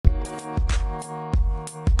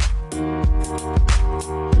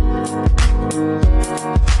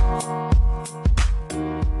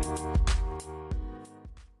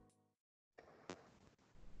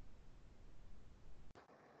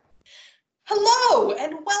Hello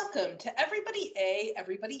and welcome to Everybody A,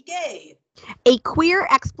 Everybody Gay, a queer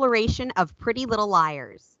exploration of Pretty Little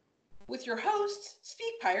Liars. With your host,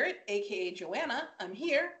 Speak Pirate, aka Joanna. I'm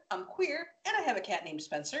here, I'm queer, and I have a cat named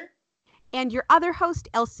Spencer. And your other host,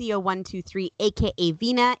 LCO123, aka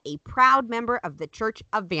Vina, a proud member of the Church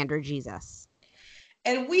of Vander Jesus.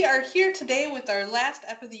 And we are here today with our last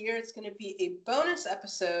ep of the year. It's going to be a bonus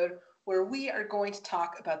episode where we are going to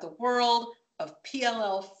talk about the world of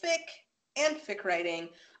PLL fic and fic writing,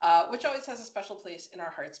 which always has a special place in our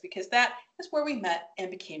hearts because that is where we met and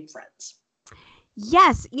became friends.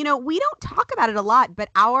 Yes, we don't talk about it a lot, but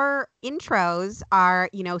our intros are,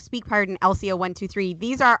 Speak Pirate and LCO123.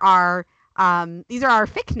 These are our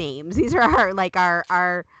fic names. These are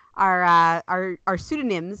our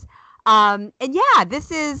pseudonyms. And yeah, this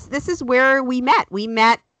is where we met. We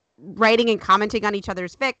met writing and commenting on each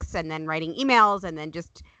other's fics, and then writing emails, and then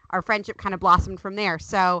just our friendship kind of blossomed from there.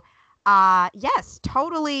 So, yes,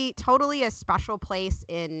 totally a special place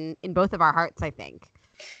in both of our hearts, I think.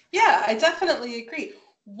 Yeah, I definitely agree.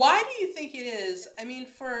 Why do you think it is? I mean,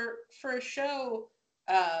 for a show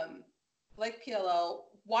like PLL,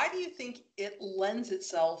 why do you think it lends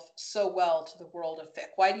itself so well to the world of fic?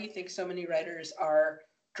 Why do you think so many writers are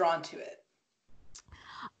drawn to it?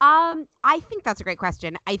 I think that's a great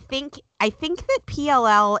question. I think that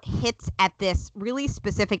PLL hits at this really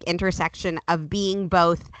specific intersection of being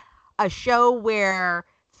both a show where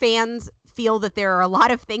fans feel that there are a lot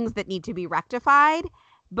of things that need to be rectified,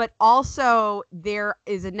 but also there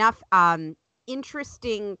is enough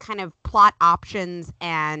interesting kind of plot options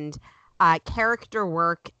and character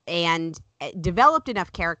work and developed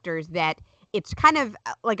enough characters that it's kind of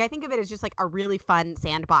like, I think of it as just like a really fun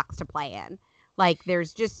sandbox to play in. Like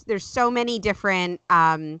there's so many different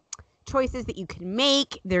choices that you can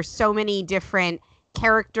make. There's so many different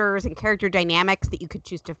characters and character dynamics that you could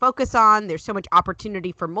choose to focus on. There's so much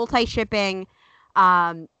opportunity for multi-shipping.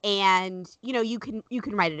 And you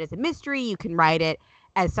can write it as a mystery. You can write it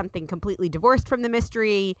as something completely divorced from the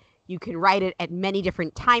mystery. You can write it at many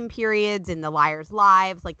different time periods in the liars'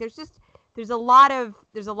 lives. Like there's a lot of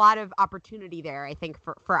opportunity there, I think,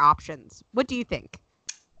 for options. What do you think?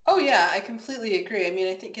 Oh yeah, I completely agree. I mean,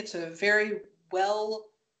 I think it's a very well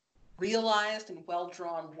realized and well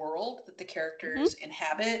drawn world that the characters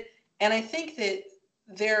inhabit, and I think that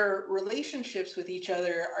their relationships with each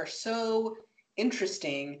other are so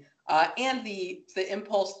interesting, and the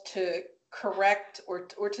impulse to correct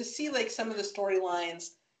or to see like some of the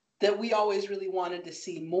storylines that we always really wanted to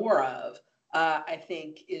see more of, I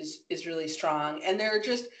think is really strong. And there are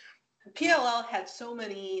just PLL had so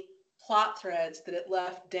many plot threads that it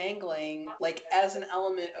left dangling, like as an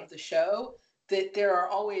element of the show, that there are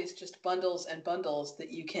always just bundles and bundles that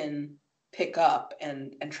you can pick up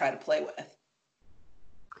and try to play with.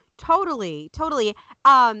 Totally.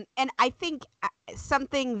 And I think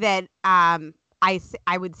something that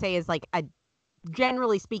I would say is like a,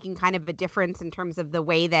 generally speaking, kind of a difference in terms of the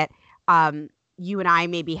way that you and I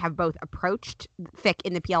maybe have both approached fic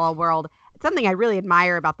in the PLL world. Something I really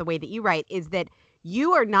admire about the way that you write is that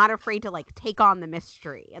you are not afraid to like take on the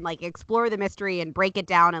mystery and like explore the mystery and break it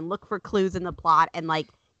down and look for clues in the plot and like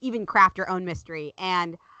even craft your own mystery.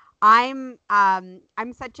 And I'm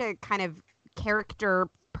such a kind of character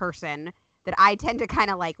person that I tend to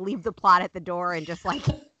kind of like leave the plot at the door and just like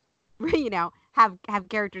have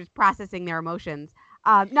characters processing their emotions.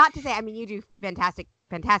 Not to say, I mean, you do fantastic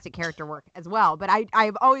character work as well, but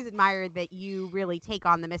I've always admired that you really take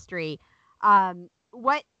on the mystery.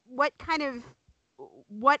 What kind of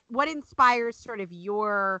what inspires sort of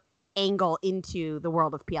your angle into the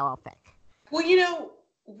world of PLL fic? Well,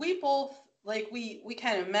 we both we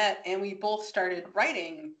kind of met and we both started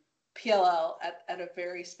writing PLL at a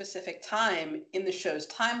very specific time in the show's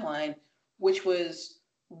timeline, which was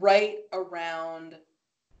right around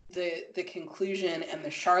the conclusion and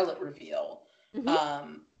the Charlotte reveal.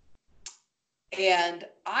 And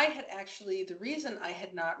I had actually, the reason I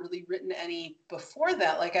had not really written any before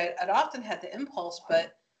that, like I'd often had the impulse,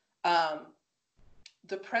 but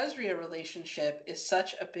the Presria relationship is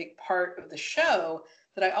such a big part of the show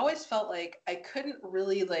that I always felt like I couldn't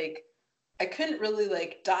really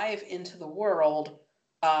dive into the world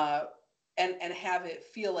and have it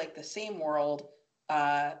feel like the same world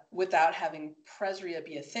without having Presria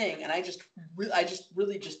be a thing. And I just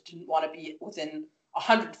really didn't want to be within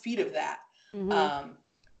 100 feet of that.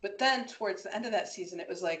 But then towards the end of that season, it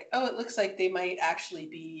was like, oh, it looks like they might actually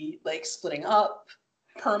be like splitting up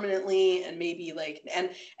permanently, and maybe like and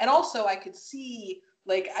also I could see,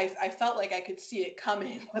 like I felt like I could see it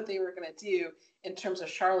coming what they were going to do in terms of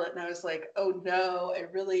Charlotte, and I was like, oh no,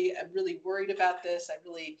 I'm really worried about this.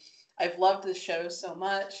 I've loved this show so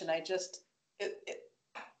much, and I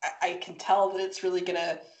can tell that it's really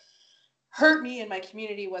gonna hurt me and my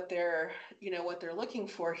community what they're looking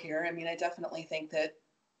for here. I mean, I definitely think that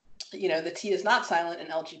the T is not silent in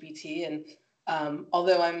LGBT, and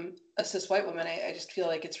although I'm a cis white woman, I just feel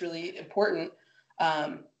like it's really important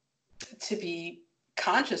to be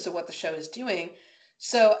conscious of what the show is doing.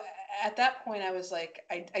 So at that point, I was like,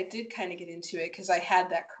 I did kind of get into it because I had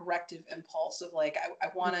that corrective impulse of like, I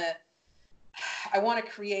want to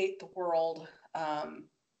create the world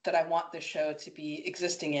that I want the show to be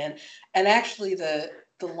existing in. And actually, the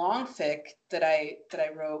long fic that I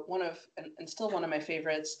wrote, and still one of my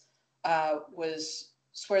favorites, was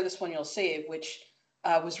Swear This One You'll Save, which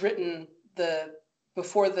was written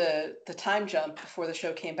before the time jump, before the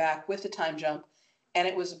show came back with the time jump, and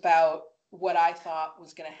it was about what I thought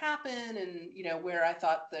was going to happen, and where I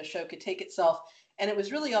thought the show could take itself. And it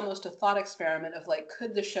was really almost a thought experiment of like,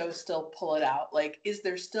 could the show still pull it out? Like, are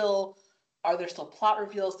there still plot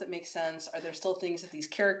reveals that make sense? Are there still things that these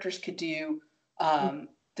characters could do that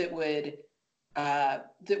would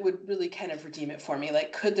really kind of redeem it for me?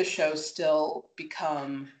 Like, could the show still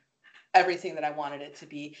become everything that I wanted it to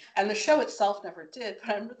be? And the show itself never did,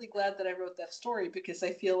 but I'm really glad that I wrote that story, because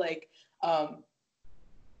I feel like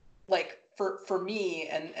for me,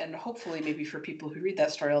 and hopefully maybe for people who read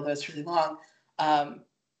that story, although it's really long,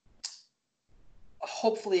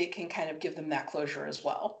 hopefully it can kind of give them that closure as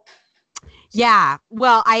well. Yeah,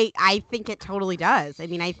 well, I think it totally does. I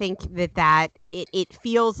mean, I think that it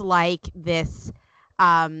feels like this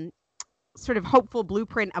sort of hopeful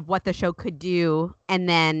blueprint of what the show could do, and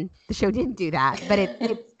then the show didn't do that. But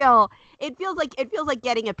it feels like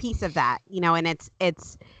getting a piece of that, and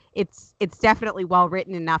it's definitely well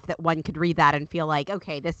written enough that one could read that and feel like,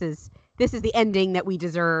 okay, this is the ending that we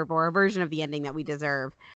deserve, or a version of the ending that we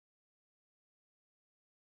deserve.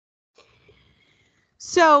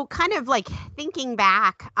 So kind of like thinking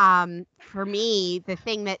back, for me, the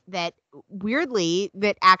thing that weirdly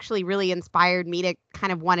that actually really inspired me to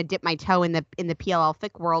kind of want to dip my toe in the PLL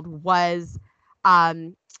fic world was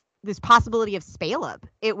this possibility of Spaleb.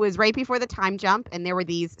 It was right before the time jump, and there were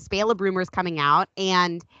these Spaleb rumors coming out,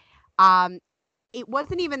 and it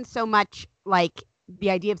wasn't even so much like the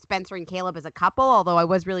idea of Spencer and Caleb as a couple, although I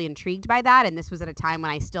was really intrigued by that, and this was at a time when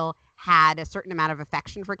I still had a certain amount of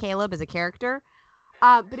affection for Caleb as a character.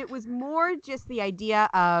 But it was more just the idea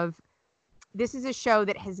of, this is a show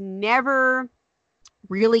that has never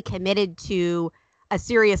really committed to a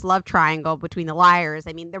serious love triangle between the liars.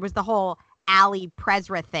 I mean, there was the whole Ali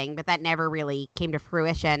Presra thing, but that never really came to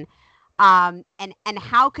fruition. And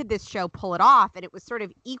how could this show pull it off? And it was sort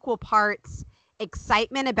of equal parts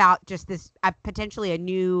excitement about just this potentially a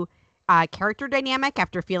new character dynamic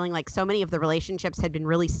after feeling like so many of the relationships had been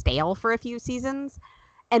really stale for a few seasons.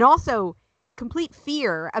 And also complete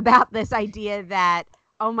fear about this idea that,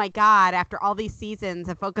 oh my God, after all these seasons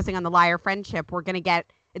of focusing on the liar friendship,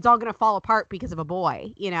 it's all going to fall apart because of a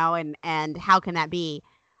boy, and how can that be?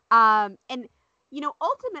 And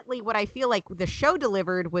ultimately what I feel like the show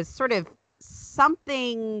delivered was sort of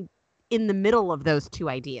something in the middle of those two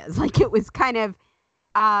ideas. Like, it was kind of,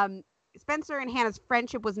 Spencer and Hannah's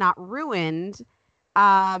friendship was not ruined,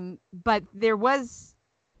 but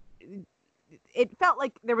it felt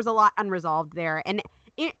like there was a lot unresolved there. And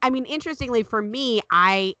interestingly for me,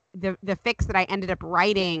 the fics that I ended up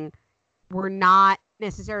writing were not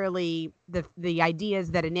necessarily the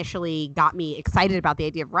ideas that initially got me excited about the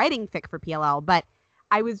idea of writing fic for PLL, but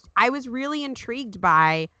I was really intrigued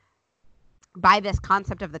by this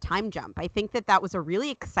concept of the time jump. I think that was a really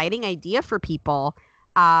exciting idea for people.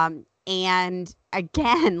 And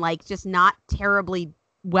again, like, just not terribly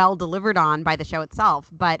well delivered on by the show itself,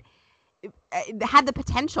 but it had the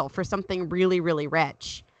potential for something really, really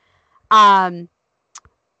rich. One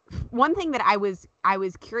thing that I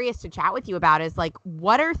was curious to chat with you about is, like,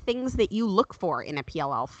 what are things that you look for in a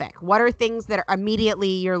PLL fic? What are things that are immediately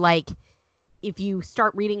you're like, if you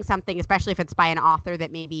start reading something, especially if it's by an author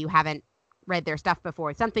that maybe you haven't read their stuff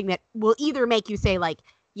before, something that will either make you say like,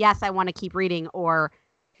 yes, I want to keep reading, or,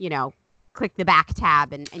 click the back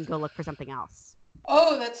tab and go look for something else?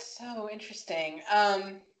 Oh, that's so interesting.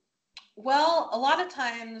 Well, a lot of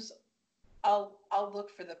times I'll look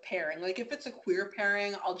for the pairing. Like, if it's a queer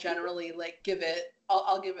pairing, I'll generally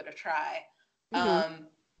I'll give it a try. Mm-hmm.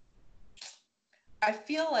 I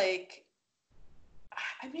feel like,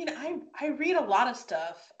 I mean, I read a lot of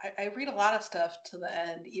stuff. I read a lot of stuff to the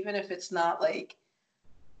end, even if it's not like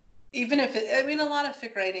Even if I mean, a lot of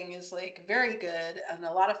fic writing is like very good, and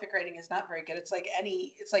a lot of fic writing is not very good. It's like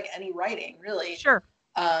any writing, really. Sure.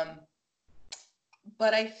 Um,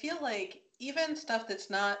 but I feel like even stuff that's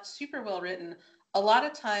not super well written, a lot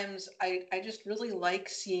of times I just really like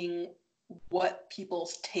seeing what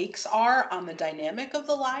people's takes are on the dynamic of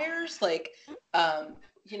the liars. Like,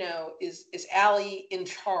 is Allie in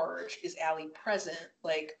charge? Is Allie present?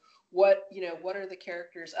 Like, what are the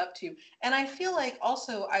characters up to? And I feel like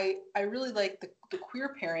also I really like the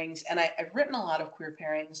queer pairings, and I've written a lot of queer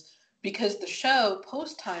pairings because the show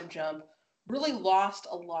post Time Jump really lost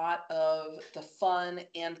a lot of the fun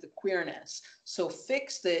and the queerness. So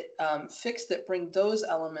fics that bring those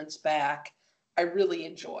elements back, I really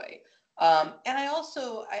enjoy. And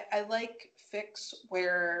I like fics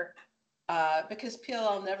where because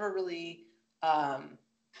PLL never really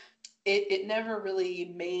it never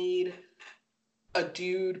really made a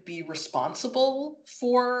dude be responsible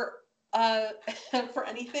for for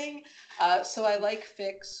anything. So I like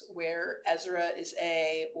fics where Ezra is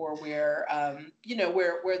A, or where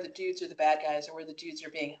where the dudes are the bad guys, or where the dudes are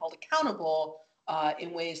being held accountable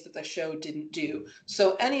in ways that the show didn't do.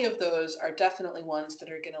 So any of those are definitely ones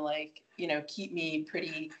that are gonna keep me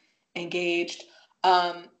pretty engaged.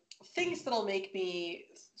 Um, things that'll make me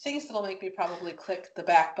probably click the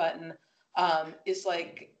back button is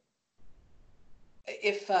like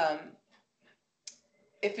if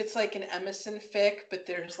it's like an Emerson fic, but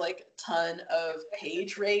there's like a ton of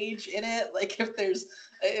Paige rage in it. Like if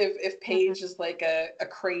Mhm. Paige is like a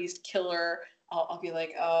crazed killer, I'll be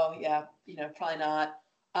like, oh yeah, probably not.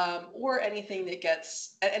 Or anything that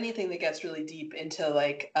gets really deep into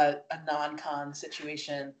like a non-con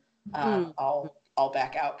situation, Mm. I'll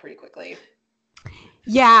back out pretty quickly.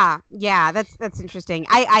 Yeah, that's interesting.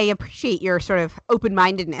 I appreciate your sort of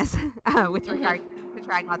open-mindedness with regard to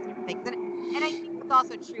trying lots of different things. And I think what's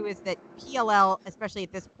also true is that PLL, especially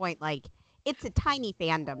at this point, like it's a tiny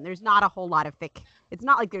fandom. There's not a whole lot of fic. It's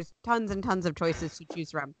not like there's tons and tons of choices to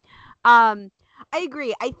choose from. Um, I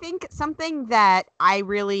agree. I think something that I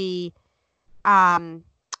really um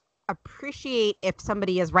appreciate if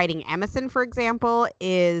somebody is writing Emerson, for example,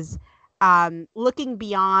 is looking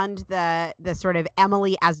beyond the sort of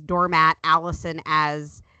Emily as doormat, Allison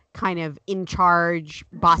as kind of in charge,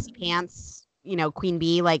 bossy pants, queen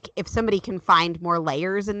bee. Like if somebody can find more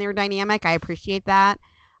layers in their dynamic, I appreciate that.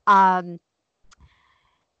 Um,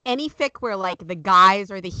 any fic where like the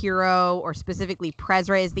guys are the hero, or specifically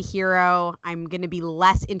Prezra is the hero, I'm going to be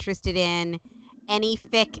less interested in. Any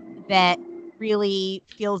fic that really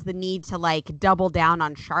feels the need to like double down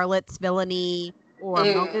on Charlotte's villainy or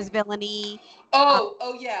Mona's Mm. villainy. Uh,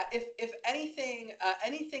 Oh yeah. If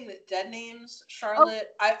anything that dead names oh,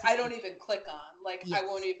 Charlotte, I don't even click on. Like yes, I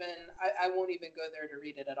won't even go there to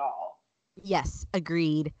read it at all. yes,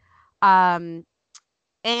 agreed. Um,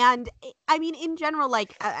 and I mean, in general,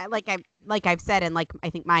 like I've said, and like I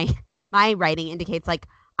think my my writing indicates, like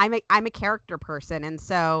I'm a character person, and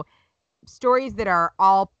so stories that are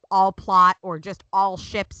all plot or just all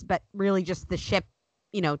ships, but really just the ship,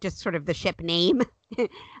 just sort of the ship name,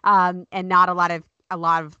 and not a lot of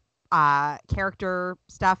character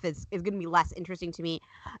stuff is going to be less interesting to me.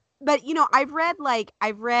 But I've read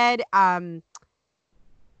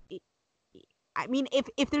I mean,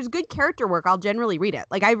 if there's good character work, I'll generally read it.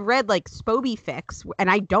 Like I've read like Spoby fics, and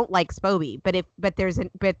I don't like Spoby, but there's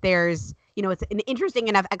it's an interesting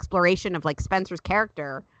enough exploration of like Spencer's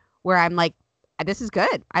character where I'm like, this is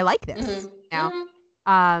good. I like this. Mm-hmm. You know,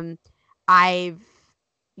 Mm-hmm. um, I've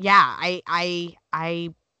yeah, I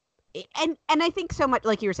and I think so much,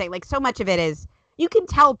 like you were saying, like so much of it is you can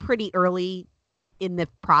tell pretty early in the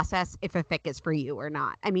process if a fic is for you or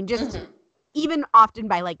not. I mean, just even often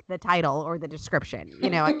by like the title or the description.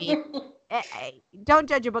 I mean, Mm-hmm. don't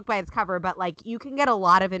judge a book by its cover, but like you can get a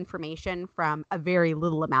lot of information from a very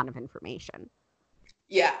little amount of information.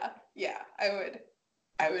 Yeah,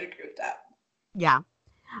 I would agree with that. Yeah.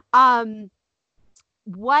 Um,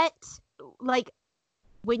 what like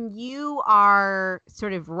when you are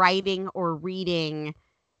sort of writing or reading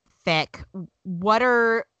fic, what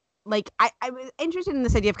are I was interested in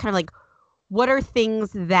this idea of kind of like what are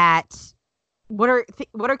things that what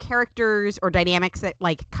are characters or dynamics that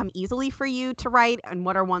like come easily for you to write, and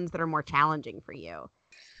what are ones that are more challenging for you?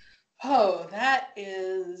 Oh, that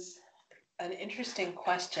is an interesting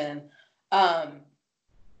question. Um,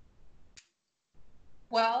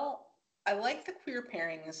 well, I like the queer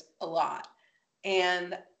pairings a lot,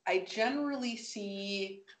 and I generally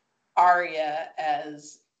see Arya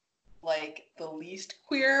as like the least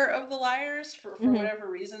queer of the liars for Hmm. whatever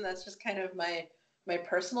reason. That's just kind of my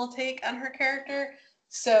personal take on her character.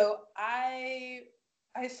 So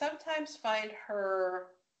I sometimes find her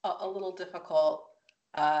a little difficult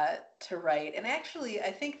to write. And actually,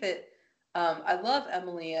 I think that I love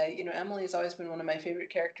Emily. Emily has always been one of my favorite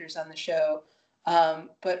characters on the show.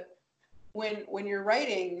 But when you're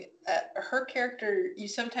writing her character, you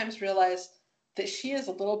sometimes realize that she is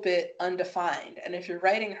a little bit undefined. And if you're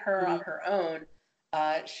writing her on her own,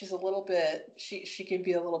 she's a little bit, she can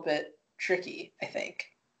be a little bit tricky, I think.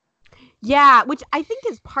 Yeah, which I think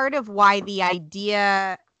is part of why the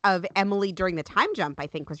idea of Emily during the time jump, I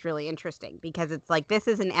think, was really interesting, because it's like this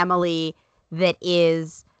is an Emily that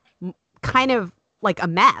is kind of like a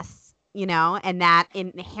mess, and that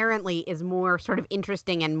inherently is more sort of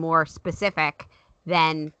interesting and more specific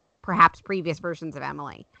than perhaps previous versions of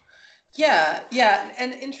Emily. Yeah, yeah.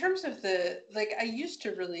 And in terms of I used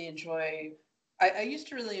to really enjoy, I used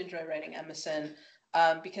to really enjoy writing Emerson,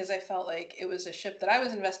 because I felt like it was a ship that I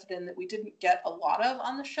was invested in that we didn't get a lot of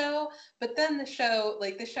on the show. But then the show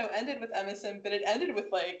ended with Emerson, but it ended with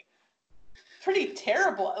like pretty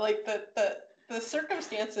terrible. Like the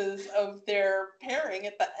circumstances of their pairing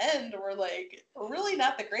at the end were like really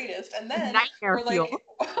not the greatest. And then Nightmare we're fuel.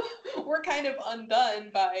 like we're kind of undone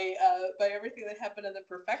by everything that happened in The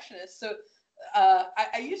Perfectionist. So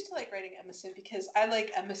I used to like writing Emerson because I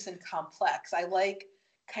like Emerson complex. I like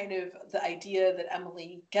kind of the idea that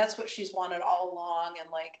Emily gets what she's wanted all along, and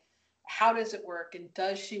like how does it work, and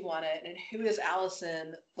does she want it, and who is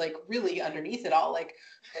Allison like really underneath it all, like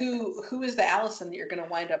who is the Allison that you're going to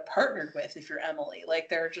wind up partnered with if you're Emily. Like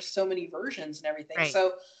there are just so many versions and everything. Right.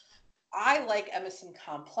 So I like Emerson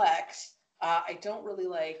complex. I don't really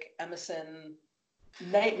like Emerson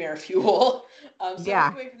nightmare fuel. So I Yeah.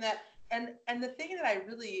 moved away from that. And the thing that I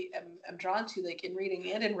really am drawn to, like in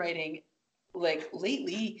reading and in writing, like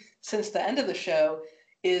lately since the end of the show,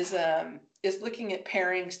 is looking at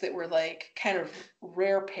pairings that were like kind of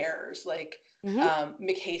rare pairs, like Hmm.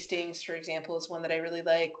 Mick Hastings, for example, is one that I really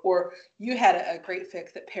like. Or you had a great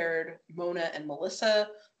fic that paired Mona and Melissa,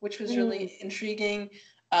 which was really intriguing.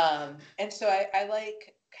 And so I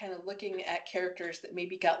like kind of looking at characters that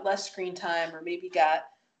maybe got less screen time or maybe got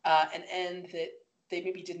an end that they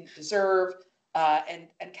maybe didn't deserve, and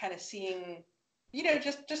kind of seeing,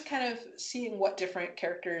 just kind of seeing what different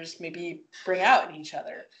characters maybe bring out in each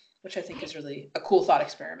other, which I think is really a cool thought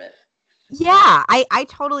experiment. Yeah, I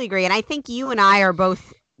totally agree. And I think you and I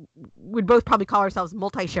would both probably call ourselves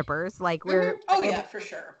multi-shippers. Like we're Oh able yeah, to for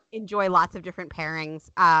sure. enjoy lots of different pairings.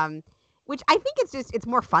 Which I think it's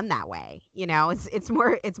more fun that way. It's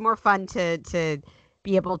more fun to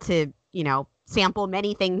be able to, sample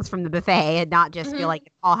many things from the buffet and not just feel Mm-hmm. like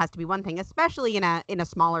it all has to be one thing, especially in a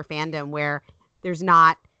smaller fandom where there's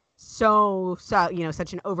not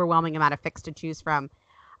such an overwhelming amount of fics to choose from.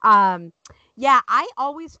 Um, yeah, I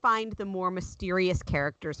always find the more mysterious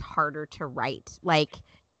characters harder to write. Like,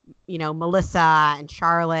 Melissa and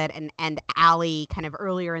Charlotte and Allie kind of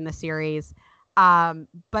earlier in the series.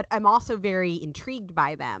 But I'm also very intrigued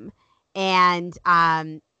by them. And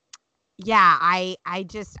yeah, I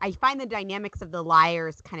find the dynamics of the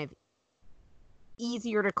liars kind of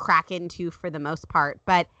easier to crack into for the most part.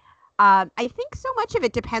 But I think so much of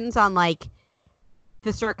it depends on like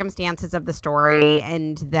the circumstances of the story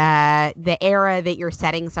and the era that you're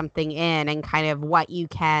setting something in, and kind of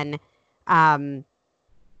um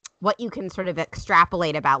what you can sort of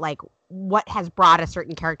extrapolate about like what has brought a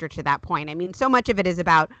certain character to that point. I mean, so much of it is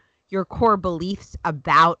about your core beliefs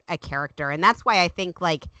about a character. And that's why I think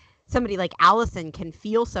like somebody like Allison can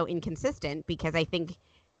feel so inconsistent, because I think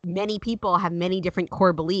many people have many different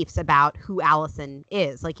core beliefs about who Allison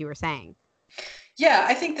is, like you were saying. Yeah,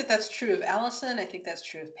 I think that that's true of Allison. I think that's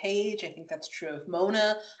true of Paige. I think that's true of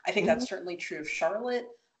Mona. I think Mm-hmm. that's certainly true of Charlotte.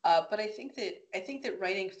 But I think that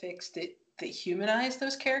writing fics that humanize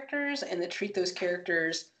those characters and that treat those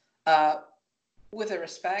characters uh, with a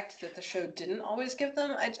respect that the show didn't always give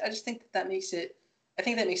them. I just think that makes it. I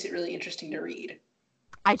think that makes it really interesting to read.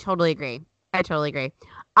 I totally agree. I totally agree.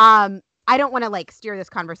 I don't want to like steer this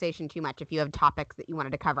conversation too much if you have topics that you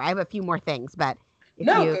wanted to cover. I have a few more things, but if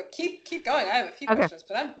No, you keep going. I have a few okay, questions,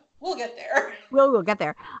 but we'll get there. we'll get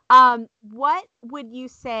there. What would you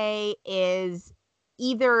say is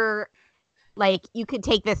either like you could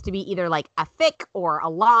take this to be either like a fic or a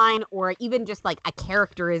line or even just like a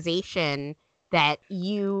characterization that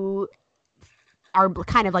you are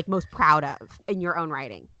kind of like most proud of in your own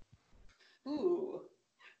writing? Ooh,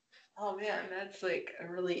 oh man, that's like a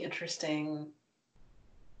really interesting.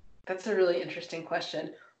 That's a really interesting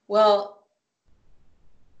question. Well,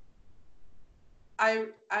 I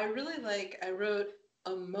wrote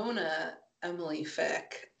a Mona Emily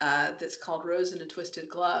fic that's called Rose in a Twisted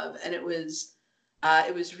Glove, and it was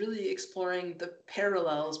It was really exploring the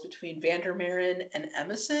parallels between Vandermeeren and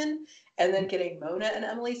Emerson, and then getting Mona and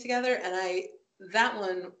Emily together. And that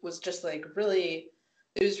one was just like really,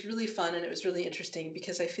 it was really fun, and it was really interesting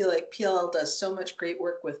because I feel like PLL does so much great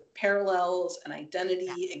work with parallels and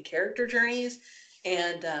identity and character journeys.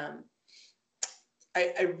 And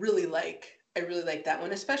I really like that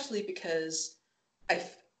one, especially because I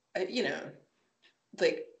you know,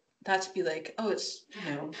 like, not to be like, oh, it's,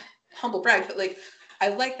 humble brag, but like, I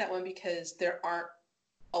like that one because there aren't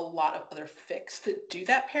a lot of other fics that do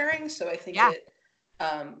that pairing. So I think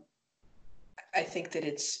that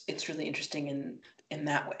it's really interesting in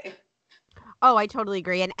that way. Oh, I totally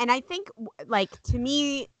agree. And I think, like, to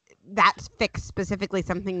me, that fic specifically,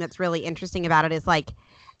 something that's really interesting about it is, like,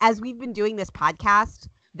 as we've been doing this podcast,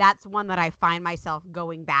 that's one that I find myself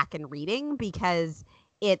going back and reading, because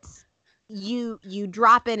it's you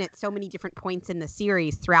drop in at so many different points in the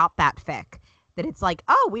series throughout that fic that it's like,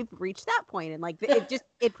 oh, we've reached that point, and like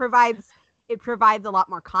it provides a lot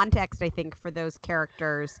more context, I think, for those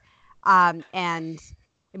characters. And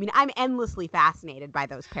I mean, I'm endlessly fascinated by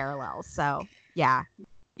those parallels. So yeah.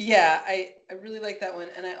 Yeah, I really like that one.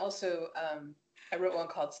 And I also I wrote one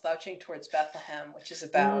called Slouching Towards Bethlehem, which is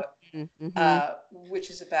about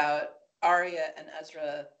Arya and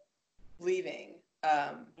Ezra leaving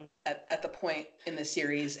at the point in the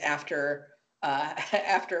series after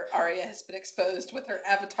Arya has been exposed with her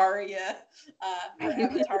Avataria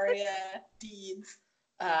deeds.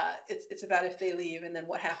 It's about if they leave and then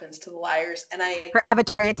what happens to the liars. And her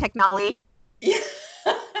Avataria technology. Yeah.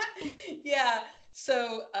 Yeah.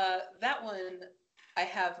 So that one I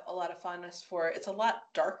have a lot of fondness for. It's a lot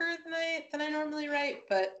darker than I normally write,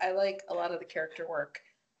 but I like a lot of the character work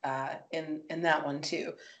in that one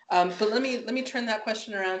too. But let me turn that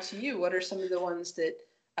question around to you. What are some of the ones that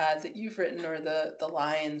you've written, or the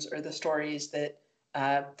lines or the stories that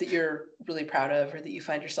you're really proud of, or that you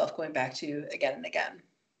find yourself going back to again and again?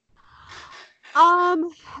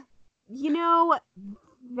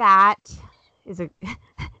 That is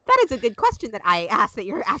a good question that I asked, that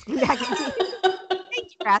you're asking back at me. Thank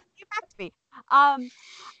you for asking it back to me.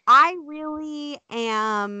 I really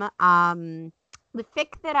am the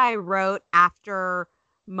fic that I wrote after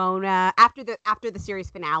Mona, after the series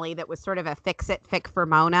finale, that was sort of a fix-it fic for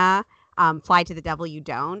Mona, Fly to the Devil You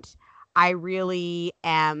Don't. I really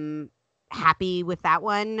am happy with that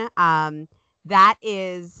one. That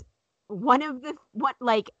is one of the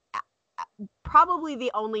probably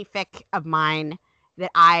the only fic of mine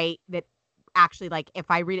that actually, like,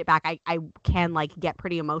 if I read it back, I can like get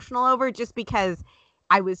pretty emotional over, just because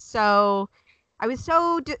I was so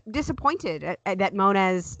disappointed that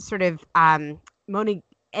Mona's sort of Mona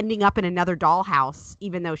ending up in another dollhouse,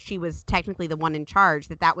 even though she was technically the one in charge,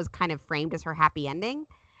 that was kind of framed as her happy ending.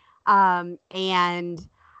 And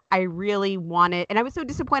I really wanted, and I was so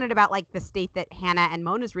disappointed about like the state that Hannah and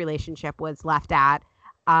Mona's relationship was left at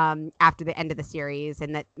after the end of the series,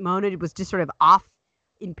 and that Mona was just sort of off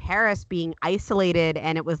in Paris being isolated,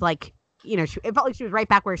 and it was like, it felt like she was right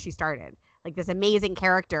back where she started, like this amazing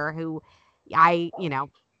character who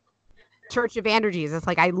Church of Androgyes, it's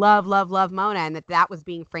like, I love Mona, and that was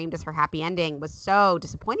being framed as her happy ending was so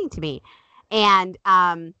disappointing to me. And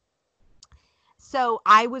so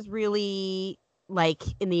I was really, like,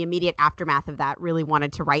 in the immediate aftermath of that, really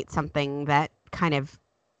wanted to write something that kind of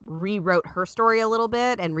rewrote her story a little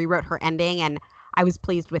bit and rewrote her ending, and I was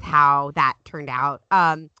pleased with how that turned out.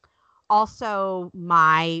 Also,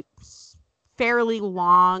 my fairly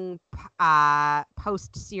long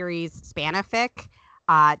post-series Spanific,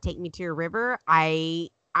 Take Me to Your River, I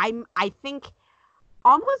think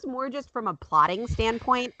almost more just from a plotting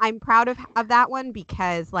standpoint, I'm proud of that one,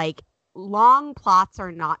 because like long plots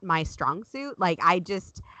are not my strong suit. Like I'm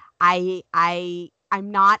just not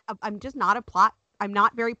a plot. I'm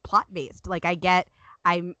not very plot based. Like I think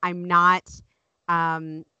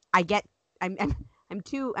I'm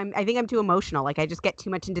too emotional. Like I just get too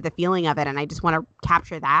much into the feeling of it, and I just want to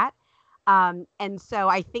capture that. And so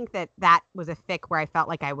I think that was a fic where I felt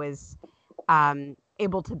like I was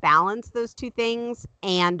able to balance those two things,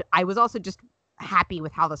 and I was also just happy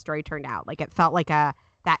with how the story turned out. Like it felt like a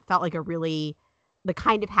really, the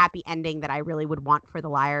kind of happy ending that I really would want for the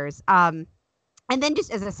Liars. And then,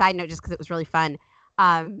 just as a side note, just because it was really fun,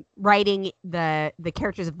 writing the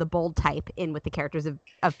characters of the Bold type in with the characters of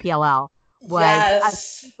PLL was a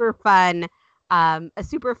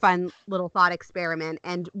super fun little thought experiment,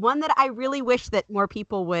 and one that I really wish that more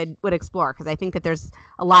people would explore, because I think that there's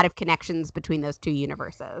a lot of connections between those two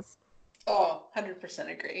universes. Oh,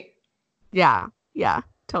 100% agree. Yeah,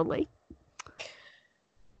 totally.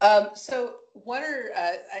 So what are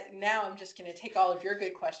now? I'm just going to take all of your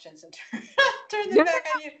good questions and turn them back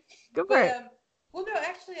on you. Go for it. Well, no,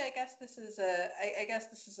 actually, I guess this is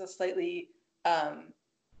a slightly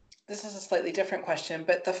different question.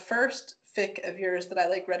 But the first fic of yours that I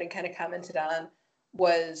read and kind of commented on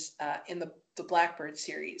was in the Blackbird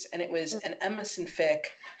series, and it was an Emerson fic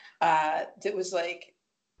that was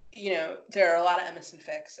there are a lot of Emerson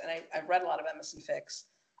fics, and I've read a lot of Emerson fics.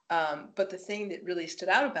 But the thing that really stood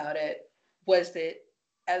out about it was that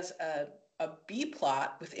as a B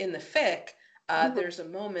plot within the fic, there's a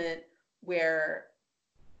moment where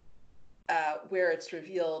it's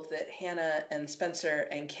revealed that Hannah and Spencer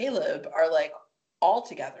and Caleb are all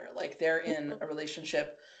together, they're in a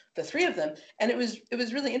relationship, the three of them. And it was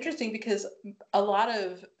really interesting because a lot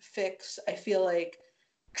of fics, I feel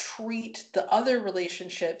treat the other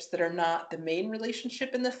relationships that are not the main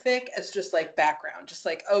relationship in the fic as just background, just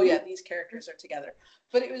oh yeah, these characters are together.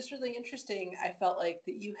 But it was really interesting. I felt that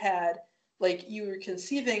you had you were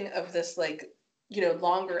conceiving of this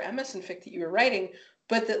longer Emerson fic that you were writing,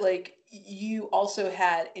 but that you also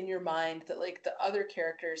had in your mind that the other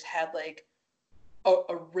characters had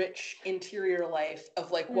a rich interior life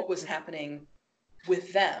of what was happening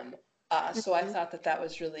with them. So I thought that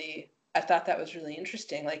was really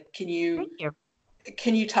interesting. Can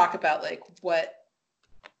you talk about what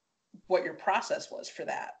your process was for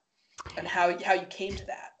that and how you came to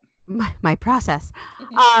that? My process.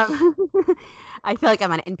 I feel like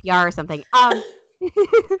I'm on NPR or something.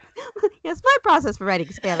 Yes, my process for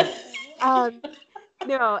writing Spanish.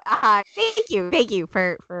 No, thank you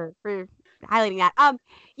for highlighting that. I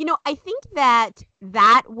think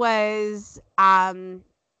that was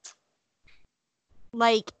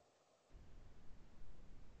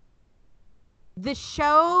the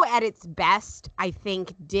show at its best, I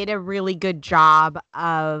think, did a really good job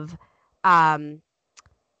of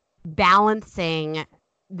balancing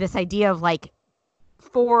this idea of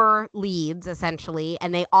 4 leads essentially,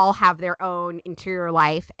 and they all have their own interior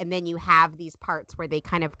life, and then you have these parts where they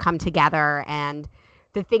kind of come together and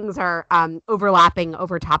the things are overlapping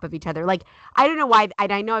over top of each other. I don't know why,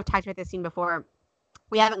 I know I've talked about this scene before.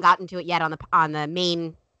 We haven't gotten to it yet on the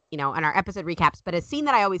main, on our episode recaps, but a scene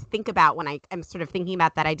that I always think about when I'm sort of thinking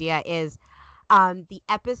about that idea is the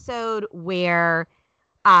episode where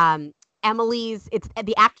it's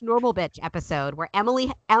the Act Normal Bitch episode where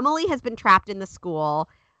Emily has been trapped in the school.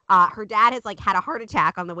 Her dad has had a heart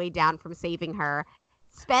attack on the way down from saving her.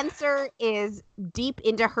 Spencer is deep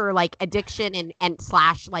into her addiction and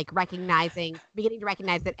slash beginning to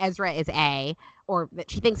recognize that Ezra is A, or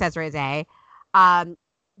that she thinks Ezra is A.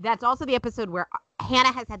 That's also the episode where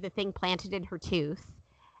Hannah has had the thing planted in her tooth.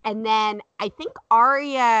 And then I think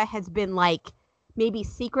Arya has been maybe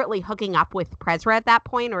secretly hooking up with Prezra at that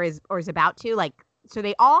point, or is about to. So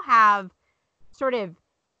they all have sort of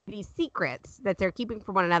these secrets that they're keeping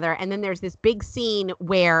from one another. And then there's this big scene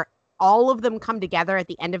where all of them come together at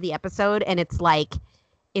the end of the episode, and it's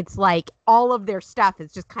all of their stuff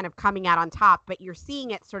is just kind of coming out on top, but you're seeing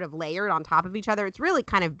it sort of layered on top of each other. It's really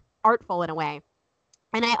kind of artful in a way.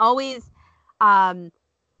 And I always I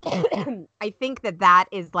think that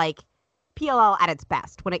is PLL at its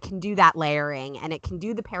best, when it can do that layering and it can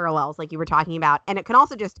do the parallels like you were talking about. And it can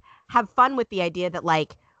also just have fun with the idea that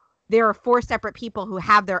there are 4 separate people who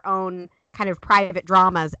have their own kind of private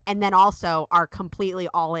dramas and then also are completely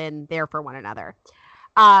all in there for one another.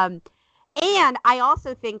 And I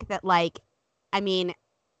also think that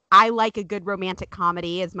I like a good romantic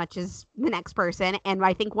comedy as much as the next person. And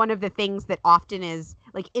I think one of the things that often is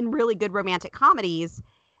in really good romantic comedies,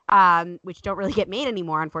 which don't really get made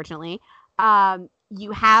anymore, unfortunately,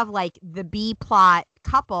 you have the B plot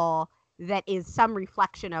couple that is some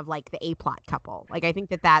reflection of the A plot couple. I think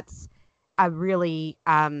that's a really,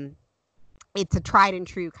 it's a tried and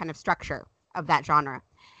true kind of structure of that genre.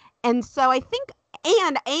 And so I think,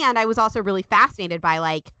 and I was also really fascinated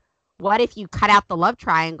by what if you cut out the love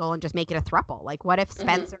triangle and just make it a throuple? What if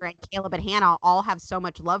Spencer and Caleb and Hannah all have so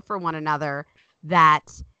much love for one another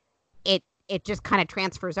that it just kind of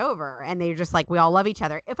transfers over and they're just we all love each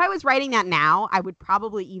other. If I was writing that now, I would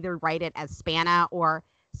probably either write it as Spanna or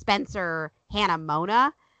Spencer, Hannah,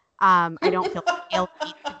 Mona. I don't feel Caleb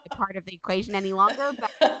needs to be part of the equation any longer.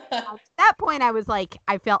 But at that point, I was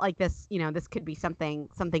I felt this, this could be something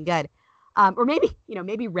good. Or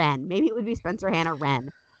maybe Ren. Maybe it would be Spencer, Hannah,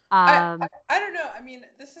 Ren. I don't know. I mean,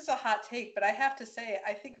 this is a hot take, but I have to say,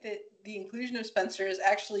 I think that the inclusion of Spencer is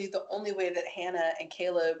actually the only way that Hannah and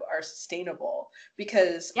Caleb are sustainable,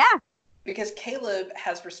 because Caleb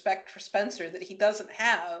has respect for Spencer that he doesn't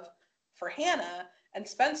have for Hannah, and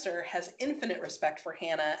Spencer has infinite respect for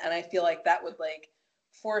Hannah, and I feel that would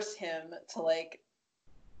force him to like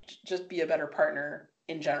just be a better partner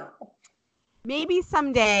in general. Maybe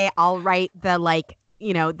someday I'll write the like,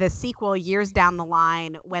 you know, the sequel years down the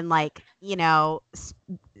line when like, you know,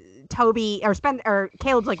 Toby or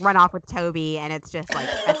Caleb's like run off with Toby and it's just like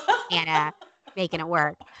Hannah making it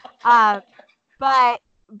work.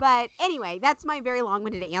 But anyway, that's my very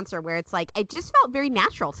long-winded answer where it's like it just felt very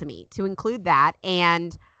natural to me to include that,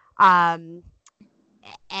 and I'm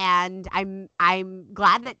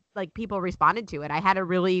glad that like people responded to it. I had a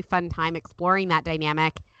really fun time exploring that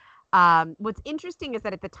dynamic. What's interesting is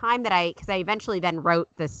that at the time that because I eventually then wrote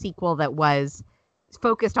the sequel that was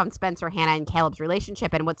focused on Spencer, Hannah, and Caleb's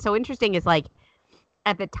relationship, and what's so interesting is like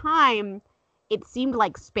at the time it seemed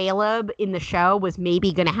like Spaleb in the show was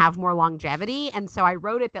maybe going to have more longevity. And so I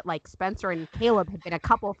wrote it that like Spencer and Caleb had been a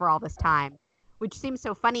couple for all this time, which seems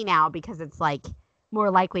so funny now because it's like more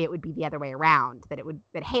likely it would be the other way around, that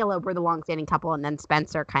Halo were the longstanding couple and then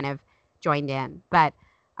Spencer kind of joined in. But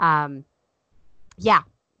yeah,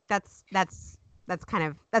 that's kind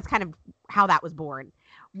of how that was born.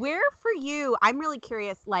 Where for you, I'm really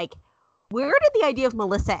curious, like, where did the idea of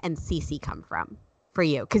Melissa and Cece come from for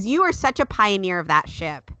you? Because you are such a pioneer of that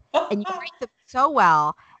ship, and you write them so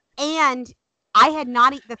well. And the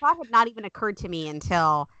thought had not even occurred to me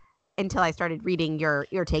until I started reading your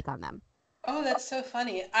take on them. Oh, that's so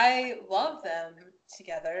funny. I love them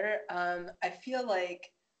together. I feel like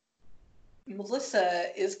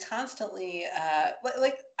Melissa is constantly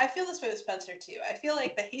like I feel this way with Spencer too. I feel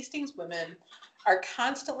like the Hastings women are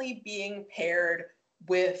constantly being paired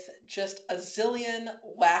with just a zillion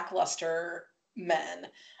lackluster men.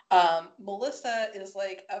 Melissa is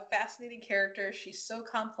like a fascinating character. She's so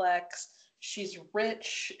complex. She's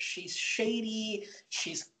rich. She's shady.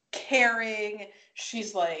 She's caring.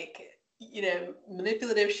 She's like, you know,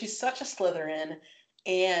 manipulative. She's such a Slytherin.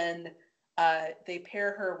 And they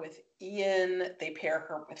pair her with Ian. They pair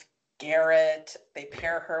her with Garrett. They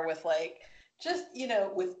pair her with like, just, you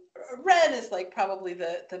know, with Ren is like probably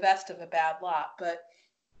the best of a bad lot. But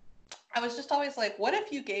I was just always like, what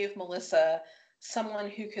if you gave Melissa someone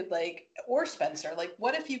who could like, or Spencer, like,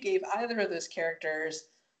 what if you gave either of those characters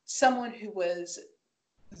someone who was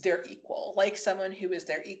their equal, like someone who is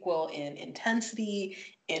their equal in intensity,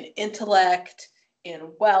 in intellect,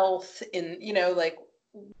 in wealth, in, you know, like,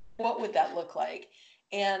 what would that look like?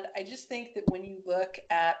 And I just think that when you look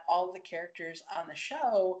at all the characters on the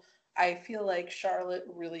show, I feel like Charlotte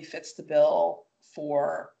really fits the bill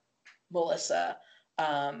for Melissa.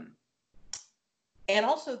 And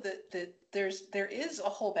also that there is a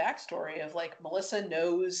whole backstory of like Melissa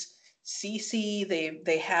knows Cece.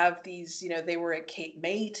 They have these, you know, they were at Cape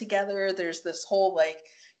May together. There's this whole like,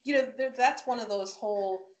 you know, that's one of those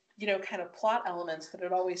whole, you know, kind of plot elements that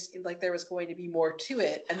it always seemed like there was going to be more to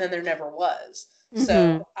it, and then there never was. Mm-hmm.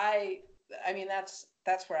 So I mean that's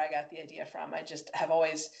where I got the idea from. I just have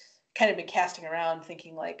always kind of been casting around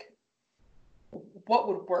thinking like, what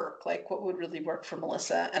would work, like what would really work for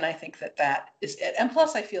Melissa, and I think that is it. And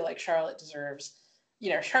plus I feel like Charlotte deserves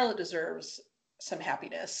some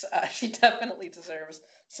happiness. She definitely deserves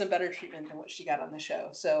some better treatment than what she got on the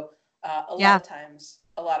show. So a lot of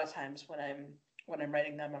times when I'm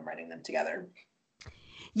writing them, I'm writing them together.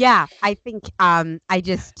 Yeah, I think I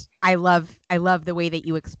love the way that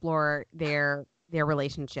you explore their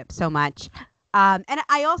relationship so much. And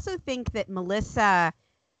I also think that Melissa,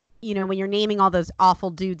 you know, when you're naming all those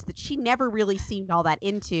awful dudes that she never really seemed all that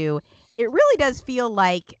into, it really does feel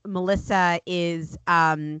like Melissa is,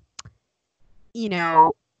 you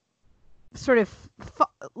know, sort of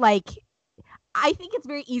like, I think it's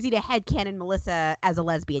very easy to headcanon Melissa as a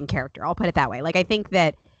lesbian character. I'll put it that way. Like, I think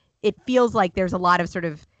that it feels like there's a lot of sort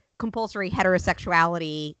of compulsory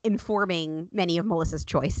heterosexuality informing many of Melissa's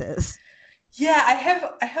choices. Yeah, I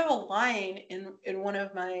have a line in one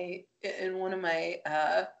of my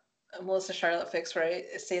Melissa Charlotte fics where I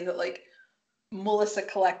say that like Melissa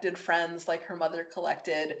collected friends like her mother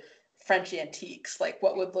collected French antiques. Like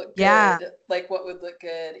what would look good, like what would look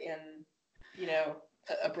good in, you know,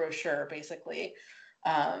 a brochure basically.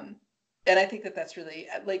 And I think that that's really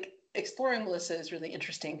like exploring Melissa is really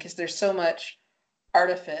interesting because there's so much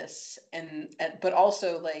artifice and but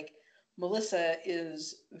also like Melissa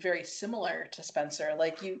is very similar to Spencer.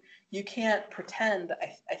 Like you can't pretend,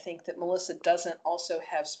 I think, that Melissa doesn't also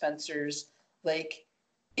have Spencer's like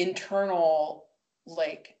internal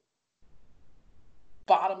like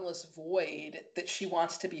bottomless void that she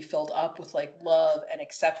wants to be filled up with like love and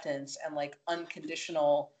acceptance and like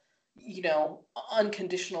unconditional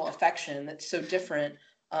affection that's so different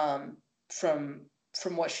from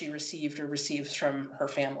what she received or receives from her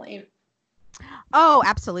family. Oh,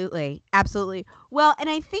 absolutely. Absolutely. Well, and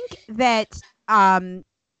I think um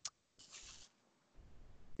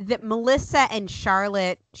that Melissa and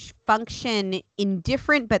Charlotte function in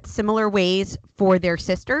different but similar ways for their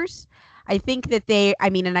sisters. I think that I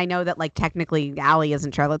mean, and I know that like technically Allie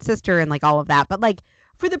isn't Charlotte's sister and like all of that, but like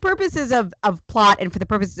for the purposes of plot and for the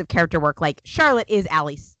purposes of character work, like Charlotte is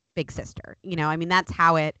Allie's big sister. You know, I mean, that's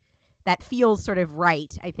how that feels sort of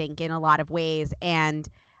right, I think, in a lot of ways. And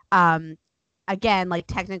um, again, like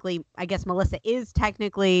technically, I guess Melissa is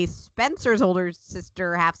technically Spencer's older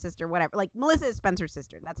sister, half sister, whatever. Like Melissa is Spencer's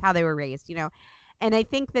sister. That's how they were raised, you know. And I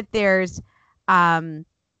think that um,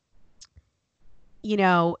 you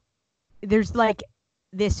know, there's like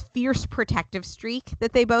this fierce protective streak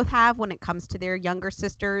that they both have when it comes to their younger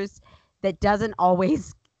sisters that doesn't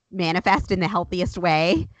always manifest in the healthiest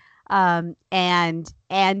way. And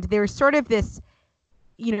there's sort of this,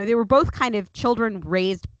 you know, they were both kind of children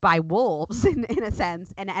raised by wolves in a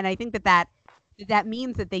sense. And I think that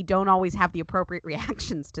means that they don't always have the appropriate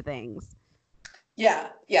reactions to things. Yeah.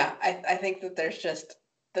 I think that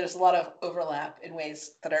there's a lot of overlap in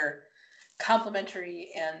ways that are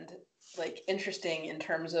complementary and like interesting in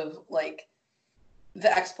terms of like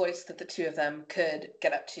the exploits that the two of them could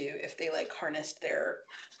get up to if they like harnessed their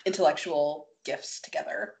intellectual gifts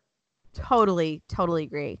together. Totally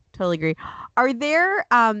agree. Totally agree. Are there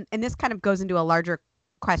and this kind of goes into a larger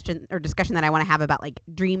question or discussion that I want to have about like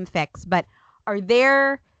dream fics, but are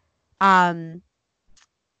there and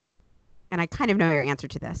I kind of know your answer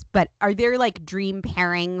to this, but are there like dream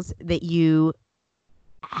pairings that you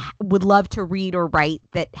would love to read or write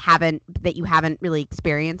that you haven't really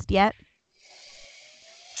experienced yet?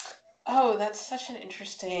 Oh, that's such an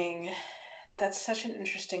interesting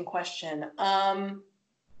question.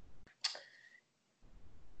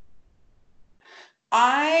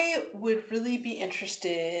 I would really be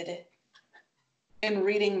interested in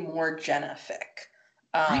reading more Jenna fic.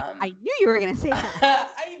 I knew you were going to say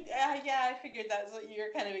that. I figured that's what you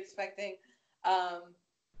were kind of expecting.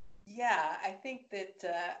 Yeah, I think that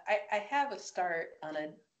I have a start on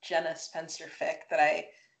a Jenna Spencer fic that I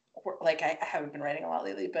haven't been writing a lot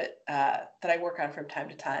lately, but that I work on from time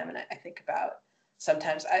to time, and I think about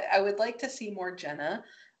sometimes. I would like to see more Jenna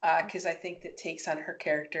because I think that takes on her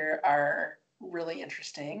character are really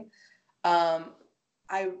interesting.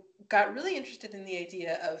 I got really interested in the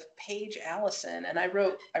idea of Paige Allison, and I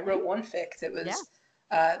wrote one fic that was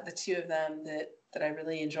the two of them that I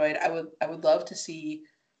really enjoyed. I would love to see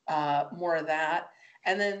more of that.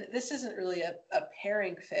 And then this isn't really a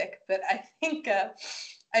pairing fic, but I think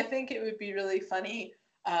it would be really funny.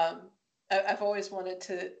 I've always wanted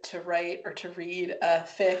to write or to read a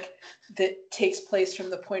fic that takes place from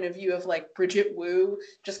the point of view of like Bridget Wu,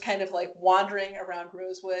 just kind of like wandering around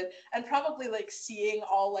Rosewood and probably like seeing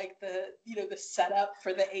all like the setup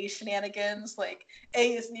for the A shenanigans. Like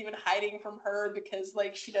A isn't even hiding from her because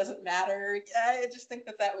like she doesn't matter. I just think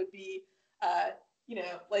that would be,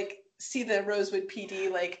 like see the Rosewood PD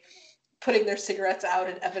like putting their cigarettes out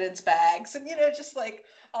in evidence bags and just like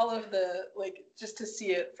all of the like just to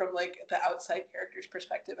see it from like the outside character's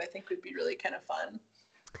perspective I think would be really kind of fun.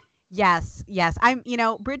 Yes. I'm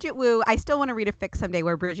Bridget Wu, I still want to read a fic someday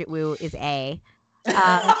where Bridget Wu is A. There's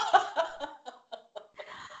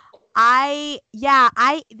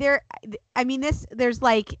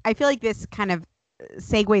like I feel like this kind of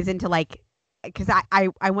segues into like because I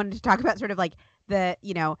wanted to talk about sort of like the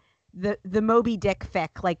the Moby Dick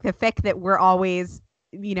fic, like the fic that we're always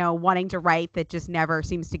wanting to write that just never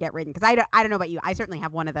seems to get written. Because I don't know about you, I certainly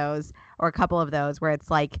have one of those or a couple of those where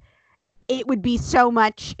it's like it would be so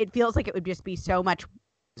much. It feels like it would just be so much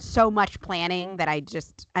planning that I'm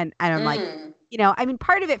like, I mean,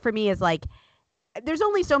 part of it for me is like there's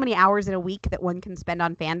only so many hours in a week that one can spend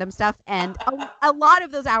on fandom stuff, and a lot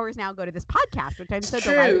of those hours now go to this podcast, which I'm so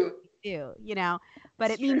delighted to do.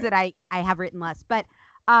 But it means that I have written less. But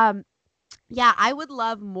yeah, I would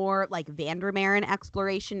love more like Vandermeer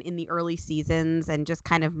exploration in the early seasons and just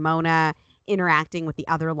kind of Mona interacting with the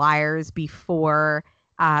other liars before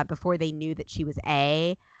they knew that she was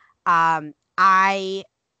A. I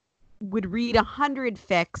would read 100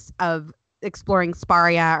 fics of exploring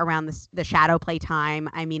Sparia around the Shadowplay time.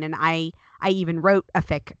 I mean, and I even wrote a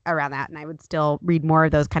fic around that, and I would still read more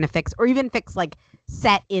of those kind of fics, or even fics like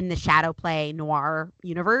set in the Shadowplay noir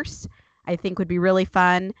universe. I think would be really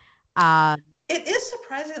fun. It is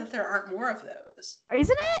surprising that there aren't more of those.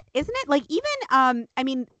 Isn't it? Like even I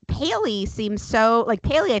mean, Paley seems so like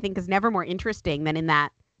Paley I think is never more interesting than in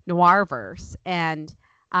that noir verse. And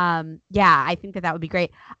yeah, I think that would be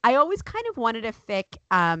great. I always kind of wanted a fic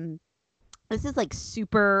this is like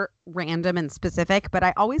super random and specific, but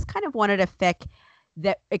I always kind of wanted a fic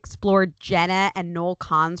that explored Jenna and Noel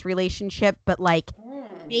Kahn's relationship, but like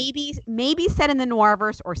maybe set in the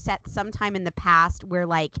noirverse or set sometime in the past where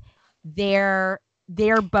like they're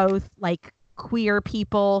both like queer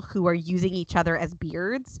people who are using each other as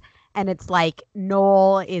beards, and it's like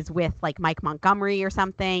Noel is with like Mike Montgomery or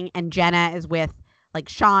something, and Jenna is with like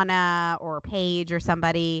Shauna or Paige or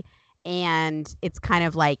somebody, and it's kind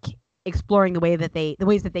of like exploring the ways that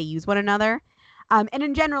they use one another. And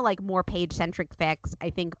in general, like more page-centric fics. I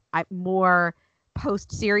think more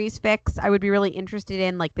post-series fics I would be really interested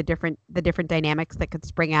in, like the different dynamics that could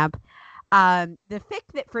spring up. The fic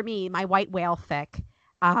that for me, my white whale fic,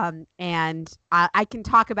 and I can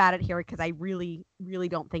talk about it here because I really, really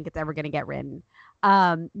don't think it's ever going to get written.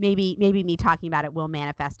 Maybe me talking about it will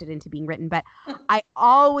manifest it into being written, but I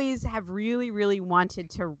always have really, really wanted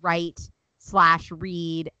to write /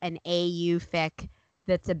 read an AU fic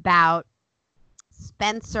that's about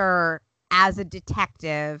Spencer as a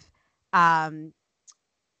detective,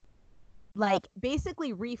 like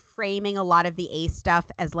basically reframing a lot of the A stuff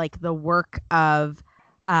as like the work of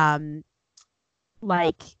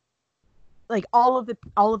like all of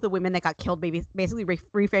the women that got killed, basically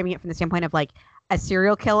reframing it from the standpoint of like a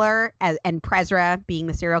serial killer and Prezra being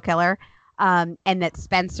the serial killer, and that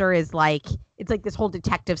Spencer is like, it's like this whole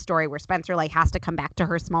detective story where Spencer like has to come back to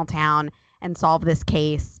her small town and solve this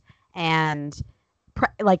case, and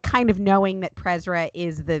like kind of knowing that Prezra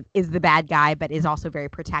is the bad guy, but is also very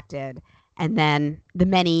protected. And then the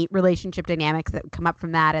many relationship dynamics that come up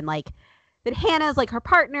from that, and like that Hannah's like her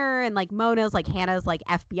partner, and like Mona's like Hannah's like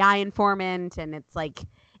FBI informant, and it's like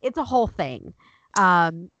it's a whole thing.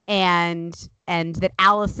 And that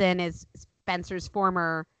Allison is Spencer's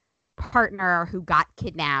former partner who got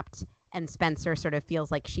kidnapped, and Spencer sort of feels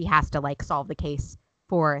like she has to like solve the case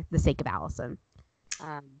for the sake of Allison.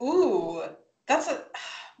 Ooh,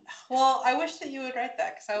 well, I wish that you would write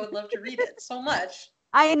that because I would love to read it so much.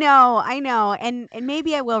 I know, and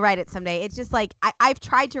maybe I will write it someday. It's just like I've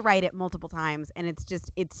tried to write it multiple times, and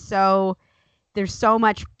it's so there's so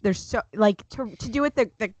like to do it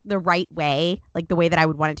the right way, like the way that I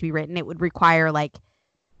would want it to be written. It would require like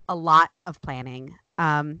a lot of planning.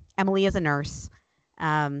 Emily is a nurse.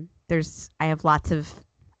 I have lots of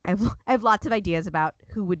ideas about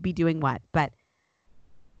who would be doing what, but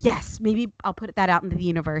yes, maybe I'll put that out into the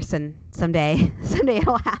universe, and someday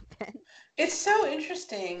it'll happen. It's so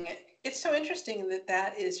interesting. It's so interesting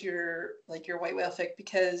that is your white whale fic,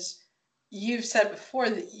 because you've said before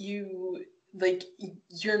that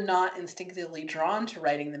you're not instinctively drawn to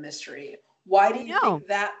writing the mystery. Why do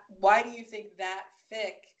you think that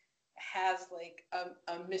fic has like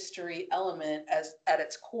a mystery element at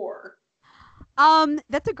its core?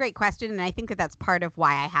 That's a great question, and I think that's part of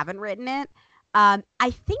why I haven't written it. I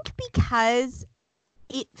think because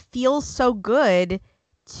it feels so good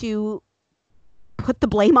to put the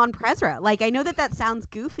blame on Prezra. Like, I know that sounds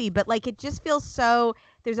goofy, but like it just feels so,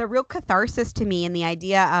 there's a real catharsis to me in the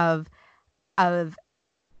idea of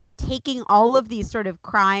taking all of these sort of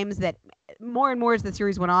crimes that more and more as the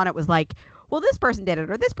series went on, it was like, well, this person did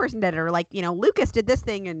it, or this person did it, or like, you know, Lucas did this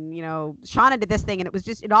thing, and, you know, Shauna did this thing, and it was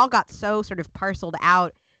just, it all got so sort of parceled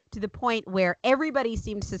out to the point where everybody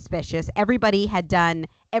seemed suspicious. Everybody had done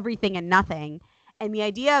everything and nothing. And the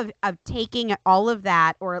idea of taking all of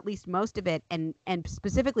that, or at least most of it, and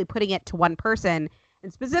specifically putting it to one person,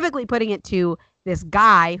 and specifically putting it to this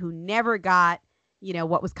guy who never got, you know,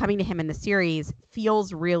 what was coming to him in the series,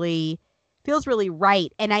 feels really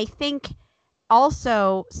right. And I think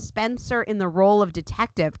also Spencer in the role of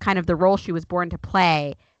detective, kind of the role she was born to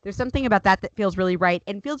play, there's something about that feels really right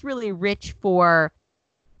and feels really rich for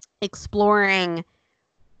exploring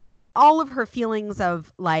all of her feelings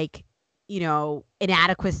of like, you know,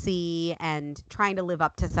 inadequacy and trying to live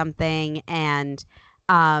up to something. And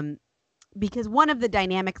because one of the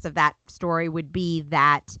dynamics of that story would be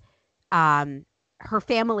that her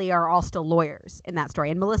family are all still lawyers in that story.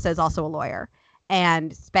 And Melissa is also a lawyer.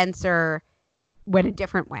 And Spencer went a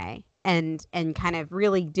different way, and kind of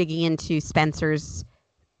really digging into Spencer's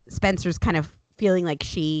kind of feeling like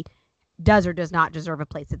she does or does not deserve a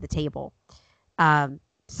place at the table.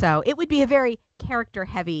 So it would be a very character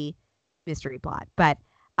heavy mystery plot. But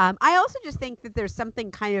I also just think that there's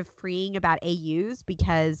something kind of freeing about AUs,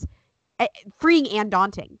 because freeing and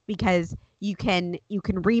daunting, because you can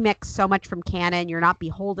remix so much from canon. You're not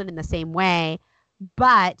beholden in the same way,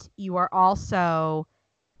 but you are also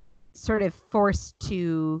sort of forced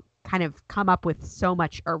to kind of come up with so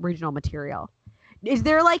much original material. Is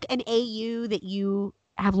there like an AU that you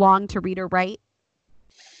have longed to read or write?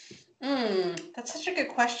 That's such a good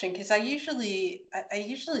question, because I usually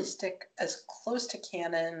stick as close to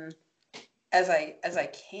canon as I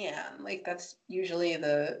can. Like, that's usually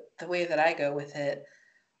the way that I go with it.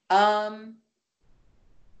 Um,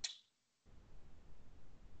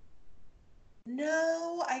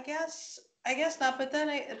 no, I guess not. But then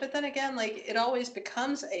again, like, it always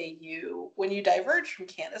becomes a you when you diverge from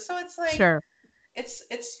canon. So it's like Sure. it's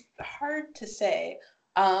hard to say.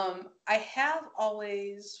 I have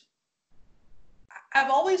always I've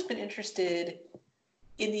always been interested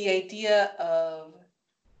in the idea of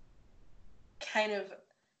kind of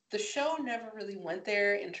the show never really went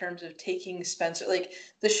there in terms of taking Spencer. Like,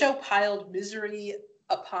 the show piled misery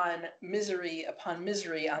upon misery upon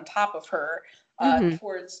misery on top of her Mm-hmm.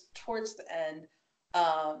 towards the end,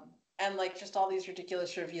 um, and like just all these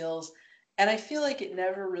ridiculous reveals. And I feel like it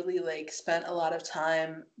never really like spent a lot of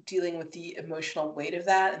time dealing with the emotional weight of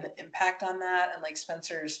that and the impact on that, and like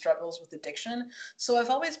Spencer's struggles with addiction. So I've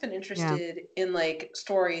always been Yeah. interested in like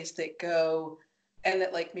stories that go and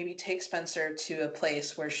that like maybe take Spencer to a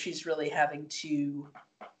place where she's really having to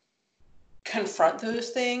confront those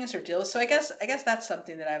things or deal with. So I guess that's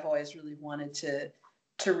something that I've always really wanted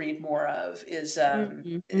to read more of,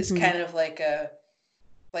 Mm-hmm. is Mm-hmm. kind of like a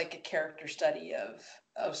character study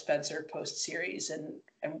of Spencer post series, and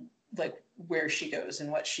like where she goes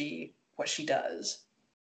and what she does.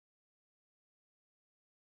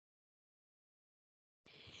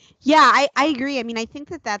 Yeah, I agree. I mean, I think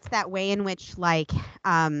that that's that way in which like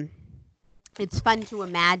um it's fun to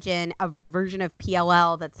imagine a version of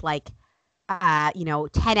PLL that's like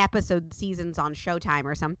 10 episode seasons on Showtime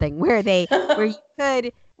or something where you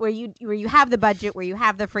could where you have the budget, where you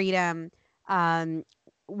have the freedom, um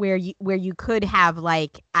where you could have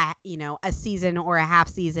like a season or a half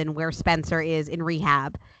season where Spencer is in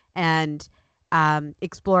rehab and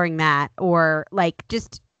exploring that, or like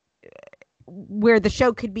just where the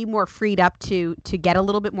show could be more freed up to get a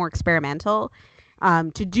little bit more experimental,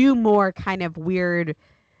 to do more kind of weird,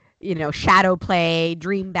 shadow play,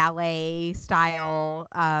 dream ballet style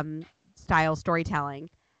storytelling.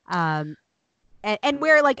 Um, and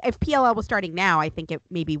where like if PLL was starting now, I think it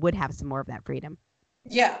maybe would have some more of that freedom.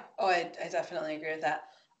 Yeah. Oh, I definitely agree with that.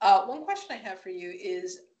 One question I have for you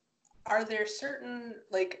is, are there certain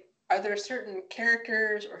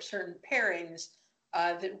characters or certain pairings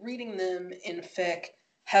that reading them in fic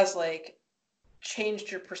has like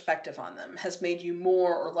changed your perspective on them, has made you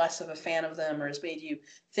more or less of a fan of them, or has made you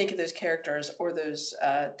think of those characters or those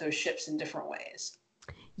ships in different ways?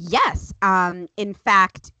 Yes. In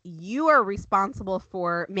fact, you are responsible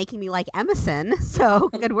for making me like Emerson. So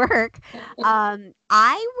good work. I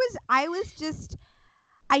was just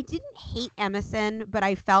I didn't hate Emerson, but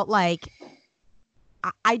I felt like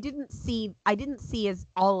I didn't see as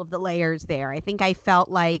all of the layers there. I think I felt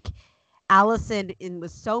like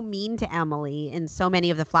was so mean to Emily in so many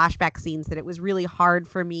of the flashback scenes that it was really hard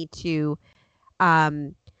for me to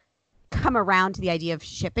um, come around to the idea of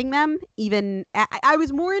shipping them. Even I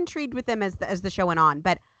was more intrigued with them as the show went on,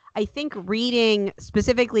 but I think reading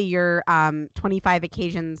specifically your 25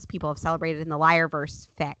 occasions people have celebrated in the Liarverse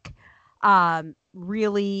fic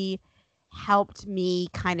really helped me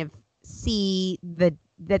kind of see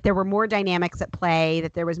that there were more dynamics at play,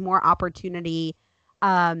 that there was more opportunity,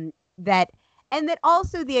 that and that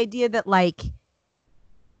also the idea that like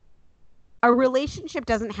a relationship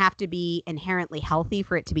doesn't have to be inherently healthy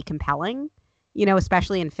for it to be compelling,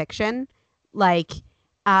 especially in fiction. Like,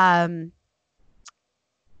 um,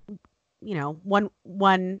 one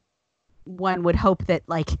would hope that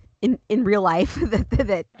like in real life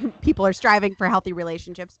that people are striving for healthy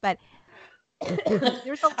relationships, but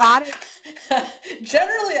there's a lot of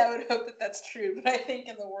Generally, I would hope that that's true, but I think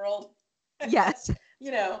in the world, yes,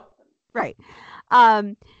 you know, right.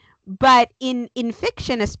 Um, but in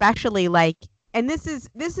fiction especially, like, and this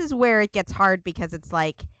is where it gets hard because it's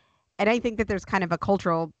like, and I think that there's kind of a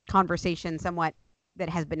cultural conversation somewhat that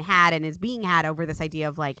has been had and is being had over this idea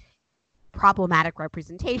of like problematic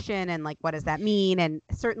representation and like what does that mean, and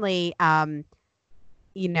certainly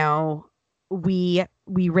you know we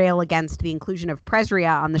rail against the inclusion of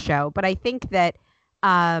Presria on the show, but I think that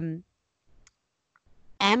um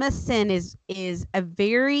Emerson is a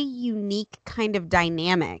very unique kind of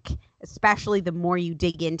dynamic, especially the more you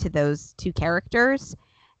dig into those two characters.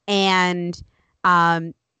 And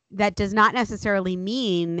um, that does not necessarily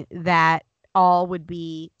mean that all would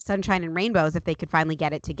be sunshine and rainbows if they could finally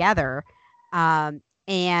get it together.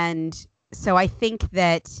 And so I think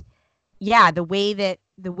that, yeah, the way that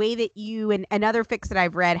you and other fics that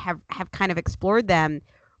I've read have kind of explored them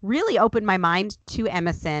really opened my mind to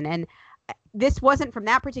Emerson. And this wasn't from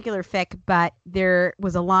that particular fic, but there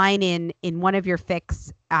was a line in one of your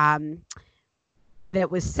fics that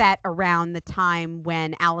was set around the time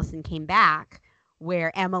when Allison came back,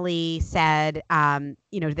 where Emily said,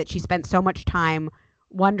 that she spent so much time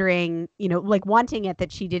wondering, like wanting it,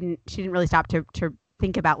 that she didn't really stop to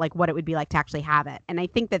think about like what it would be like to actually have it. And I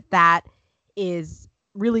think that is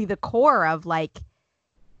really the core of like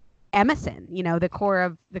Emerson, the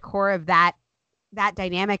core of that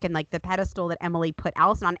dynamic and like the pedestal that Emily put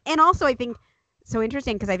Allison on. And also I think so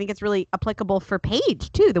interesting because I think it's really applicable for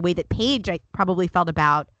Paige too, the way that Paige I probably felt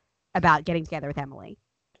about getting together with Emily.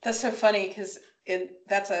 That's so funny because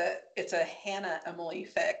it's a Hannah Emily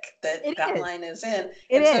fic that line is in.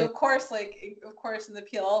 So of course in the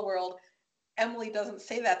PLL world, Emily doesn't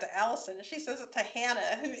say that to Allison. She says it to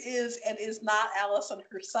Hannah, who is and is not Allison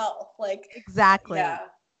herself. Like exactly. Yeah.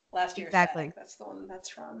 Last year's fic. That's the one that's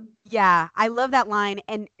from. Yeah, I love that line.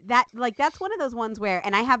 And that's one of those ones where,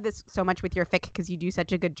 and I have this so much with your fic because you do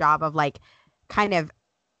such a good job of like kind of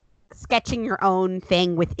sketching your own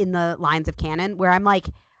thing within the lines of canon, where I'm like,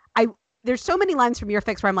 there's so many lines from your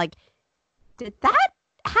fics where I'm like, did that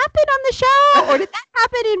happen on the show? Or did that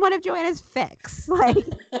happen in one of Joanna's fics? Like,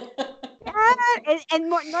 yeah. And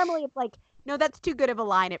normally it's like, no, that's too good of a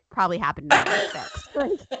line. It probably happened in one of fics.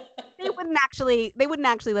 Like, they wouldn't actually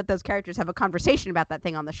let those characters have a conversation about that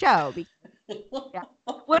thing on the show. Yeah.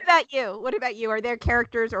 What about you? Are there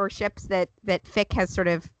characters or ships that fic has sort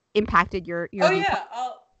of impacted your I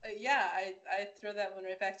throw that one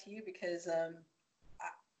right back to you because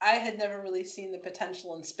I had never really seen the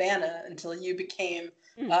potential in Spanna until you became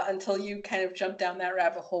until you kind of jumped down that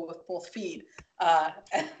rabbit hole with both feet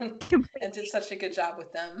and did such a good job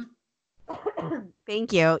with them.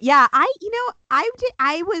 Thank you. Yeah, that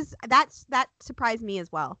surprised me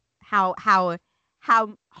as well. How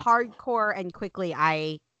hardcore and quickly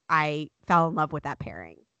I fell in love with that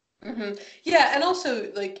pairing. Mm-hmm. Yeah, and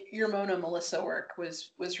also like your Mona Melissa work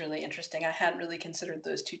was really interesting. I hadn't really considered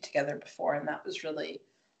those two together before, and that was really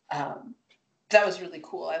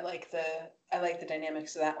cool. I like the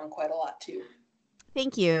dynamics of that one quite a lot too.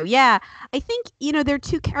 Thank you. Yeah, I think they're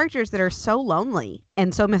two characters that are so lonely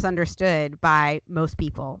and so misunderstood by most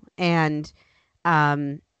people, and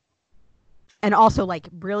also like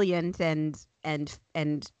brilliant and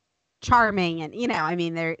charming, and I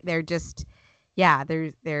mean they're just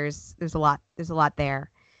there's a lot there,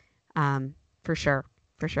 for sure.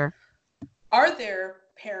 Are there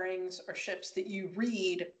pairings or ships that you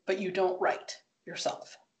read but you don't write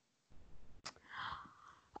yourself?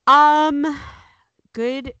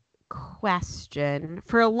 Good question.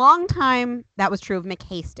 For a long time, that was true of Mick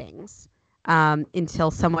Hastings,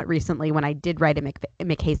 until somewhat recently when I did write a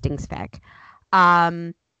Mick Hastings fic.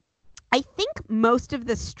 I think most of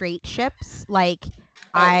the straight ships, like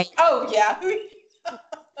Oh yeah.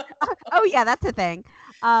 Oh yeah, that's a thing.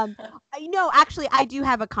 Actually, I do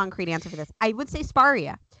have a concrete answer for this. I would say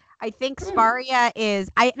Sparia. I think Sparia is.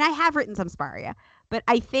 I have written some Sparia, but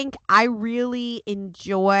I think I really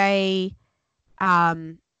enjoy.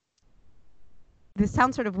 This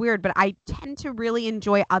sounds sort of weird, but I tend to really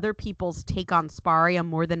enjoy other people's take on Sparia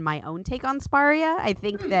more than my own take on Sparia. I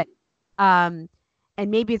think that, and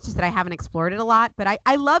maybe it's just that I haven't explored it a lot, but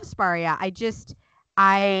I love Sparia.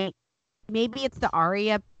 Maybe it's the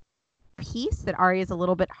Arya piece, that Arya is a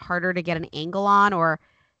little bit harder to get an angle on, or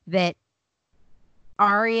that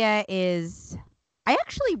Arya is. I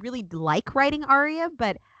actually really like writing Arya,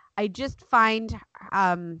 but I just find.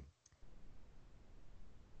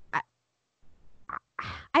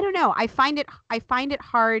 I don't know. I find it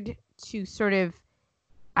hard to sort of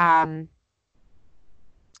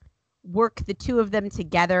work the two of them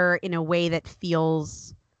together in a way that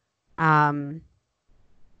feels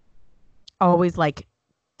always like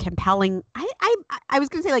compelling. I was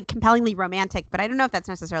going to say like compellingly romantic, but I don't know if that's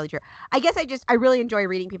necessarily true. I guess I really enjoy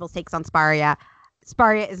reading people's takes on Sparia.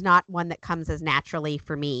 Sparia is not one that comes as naturally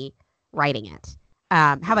for me writing it.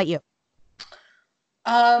 How about you?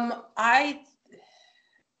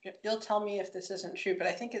 You'll tell me if this isn't true, but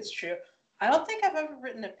I think it's true. I don't think I've ever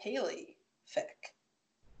written a Paley fic.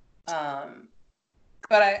 But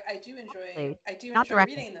I do enjoy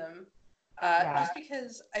reading them. Just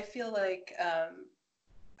because I feel like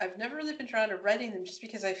I've never really been drawn to writing them, just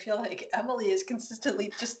because I feel like Emily is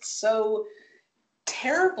consistently just so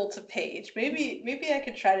terrible to Paige. Maybe I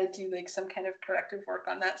could try to do like some kind of corrective work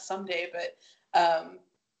on that someday, but I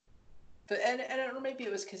don't know, maybe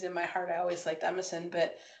it was because in my heart I always liked Emerson,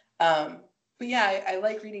 but yeah, I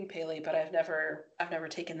like reading Paley, but I've never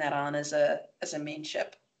taken that on as a main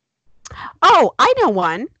ship. Oh, I know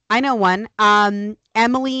one. I know one.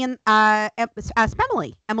 Emily and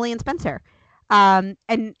Spemily, Emily and Spencer.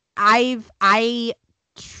 And I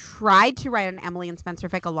tried to write an Emily and Spencer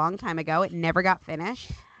fic a long time ago. It never got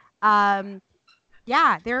finished. Um,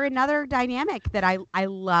 yeah, they're another dynamic that I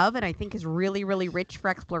love and I think is really really rich for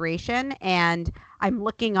exploration. And I'm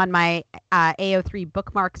looking on my AO3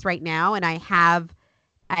 bookmarks right now, and I have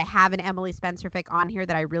an Emily Spencer fic on here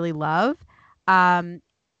that I really love. Um,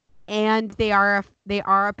 and they are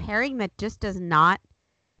a pairing that just does not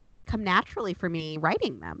come naturally for me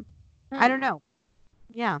writing them. I don't Hmm. know.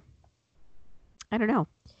 Yeah, I don't know.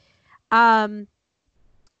 Um,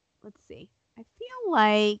 let's see. I feel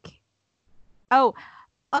like oh,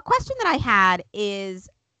 a question that I had is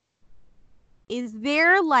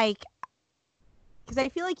there like because I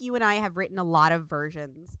feel like you and I have written a lot of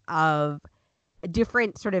versions of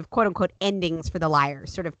different sort of quote unquote endings for the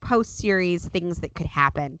liars, sort of post series things that could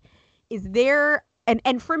happen. Is there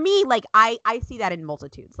and for me, like I see that in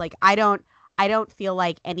multitudes. Like I don't feel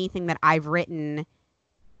like anything that I've written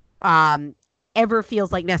um ever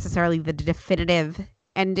feels like necessarily the definitive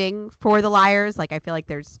ending for the liars. Like I feel like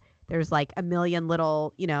there's like a million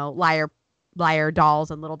little, liar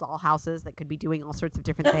dolls and little doll houses that could be doing all sorts of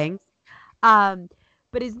different things. Um,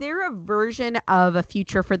 but is there a version of a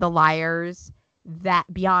future for the liars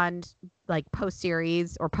that beyond like post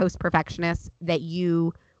series or post perfectionists that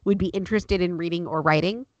you would be interested in reading or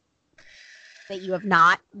writing that you have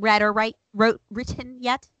not read or written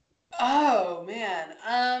yet? Oh man.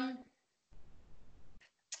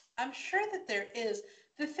 I'm sure that there is.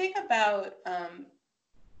 The thing about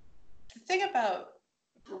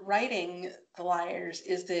writing the liars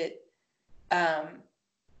is that um,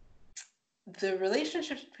 the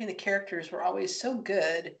relationships between the characters were always so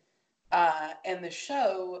good, and the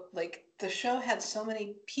show had so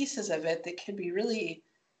many pieces of it that can be really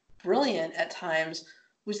brilliant at times.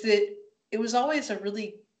 Was that it was always a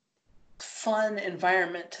really fun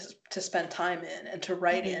environment to spend time in and to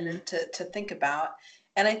write in Mm-hmm. and to think about.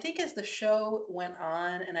 And I think as the show went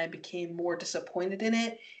on and I became more disappointed in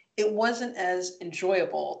it, it wasn't as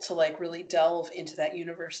enjoyable to like really delve into that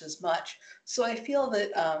universe as much. So I feel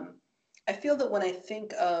that when I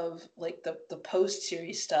think of like the post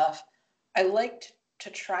series stuff, I liked to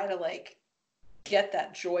try to like get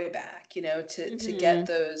that joy back, Mm-hmm.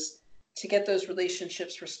 to get those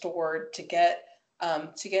relationships restored, to get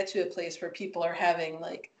to a place where people are having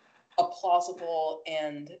like a plausible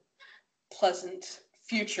and pleasant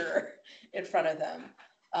future in front of them.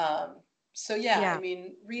 Um, so yeah, I Yeah.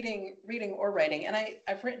 mean, reading or writing, and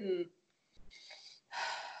I've written,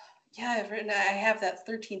 yeah, I have that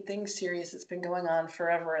 13 Things series that's been going on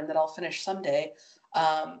forever and that I'll finish someday.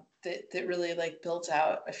 That really like builds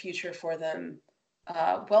out a future for them,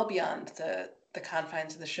 well beyond the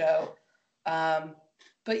confines of the show. Um,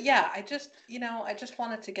 but yeah, I just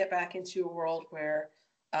wanted to get back into a world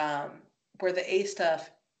um, where the A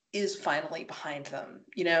stuff is finally behind them,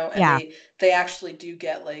 and Yeah. they actually do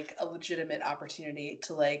get like a legitimate opportunity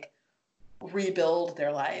to like rebuild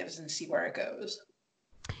their lives and see where it goes.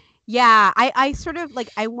 Yeah, I sort of like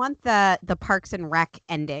I want the Parks and Rec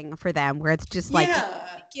ending for them where it's just like Yeah.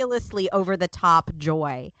 ridiculously over the top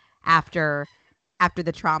joy after after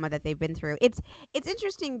the trauma that they've been through. It's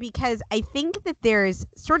interesting because I think that there's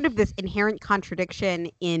sort of this inherent contradiction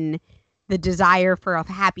in the desire for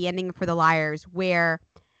a happy ending for the liars where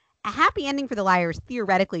a happy ending for the liars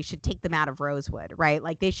theoretically should take them out of Rosewood, right?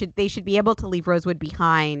 Like they should be able to leave Rosewood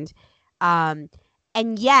behind. Um,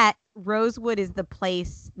 and yet Rosewood is the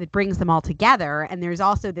place that brings them all together. And there's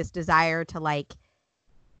also this desire to like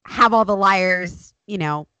have all the liars,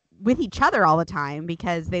 with each other all the time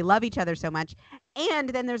because they love each other so much. And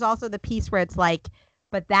then there's also the piece where it's like,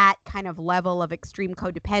 but that kind of level of extreme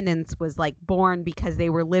codependence was like born because they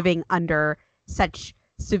were living under such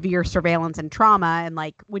severe surveillance and trauma. And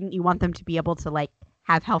like, wouldn't you want them to be able to like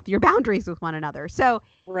have healthier boundaries with one another? So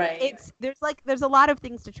Right. there's a lot of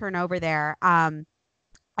things to turn over there.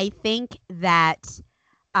 I think that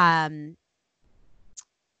um,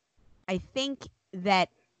 I think that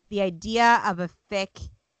the idea of a fic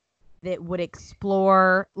that would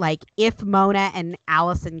explore like if Mona and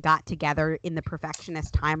Allison got together in the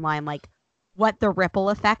perfectionist timeline, like what the ripple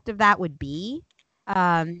effect of that would be,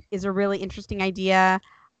 is a really interesting idea.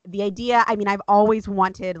 The idea, I mean, I've always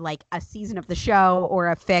wanted like a season of the show or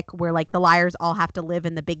a fic where like the liars all have to live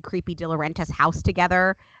in the big creepy De Laurentiis house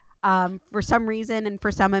together, for some reason and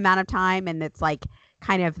for some amount of time, and it's like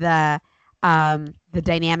kind of the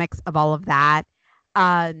dynamics of all of that.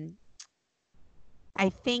 Um, I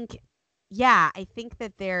think, yeah, I think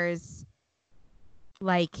that there's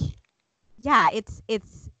like, yeah,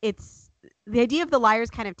 it's it's the idea of the liars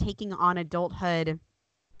kind of taking on adulthood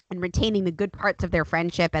and retaining the good parts of their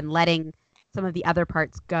friendship and letting some of the other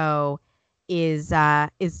parts go is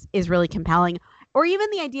really compelling. Or even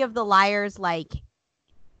the idea of the liars like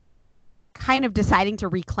kind of deciding to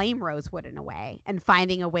reclaim Rosewood in a way and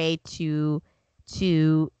finding a way to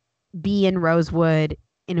be in Rosewood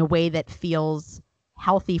in a way that feels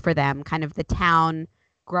healthy for them, kind of the town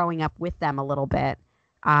growing up with them a little bit.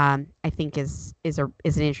 I think is an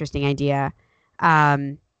interesting idea.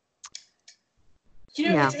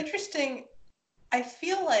 It's interesting. I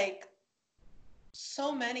feel like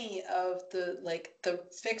so many of the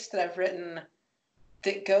fics that I've written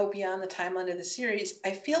that go beyond the timeline of the series,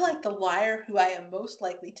 I feel like the liar who I am most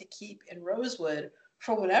likely to keep in Rosewood,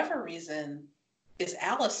 for whatever reason, is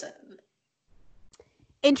Allison.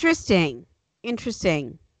 Interesting.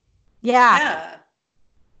 Yeah.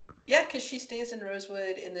 Yeah, because she stays in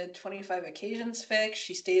Rosewood in the 25 Occasions fic.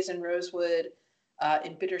 She stays in Rosewood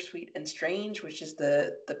in Bittersweet and Strange, which is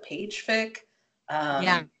the Page fic.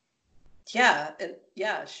 Yeah, and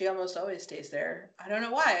she almost always stays there. I don't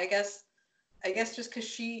know why. I guess just because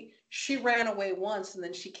she ran away once and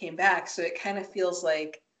then she came back, so it kind of feels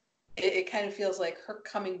like her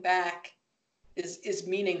coming back is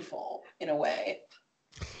meaningful in a way.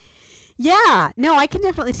 Yeah, no, I can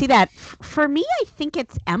definitely see that. For me, I think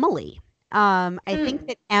it's Emily. I think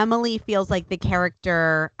that Emily feels like the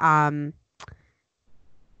character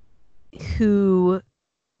who.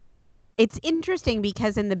 It's interesting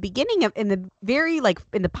because in the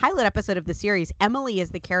pilot episode of the series, Emily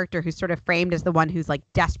is the character who's sort of framed as the one who's like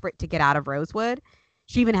desperate to get out of Rosewood.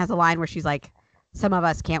 She even has a line where she's like, "Some of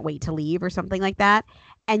us can't wait to leave," or something like that.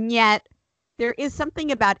 And yet there is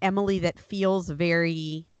something about Emily that feels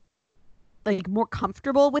very like more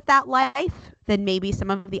comfortable with that life than maybe some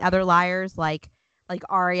of the other liars like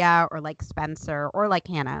Arya or like Spencer or like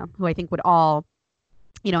Hannah, who I think would all,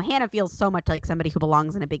 Hannah feels so much like somebody who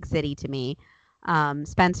belongs in a big city to me.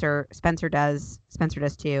 Spencer does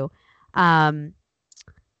too. But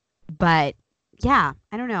yeah,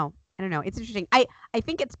 I don't know. It's interesting. I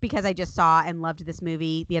think it's because I just saw and loved this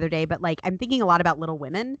movie the other day, but like I'm thinking a lot about Little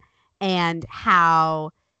Women and how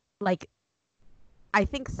like I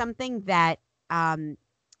think something that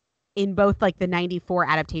in both like the 94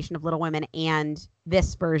 adaptation of Little Women and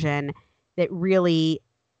this version that really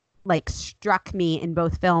like struck me in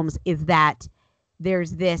both films is that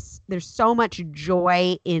there's so much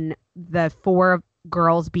joy in the four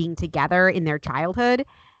girls being together in their childhood,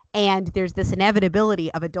 and there's this inevitability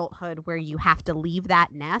of adulthood where you have to leave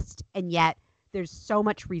that nest, and yet there's so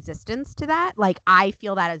much resistance to that. Like I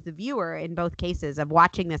feel that as the viewer in both cases of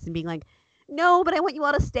watching this and being like, no, but I want you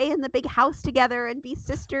all to stay in the big house together and be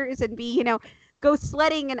sisters and be, go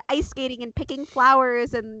sledding and ice skating and picking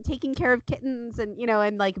flowers and taking care of kittens and,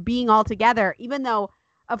 and like being all together, even though,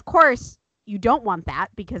 of course, you don't want that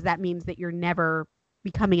because that means that you're never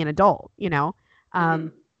becoming an adult,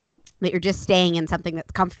 that you're just staying in something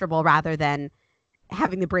that's comfortable rather than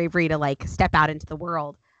having the bravery to like step out into the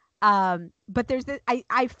world. But there's this,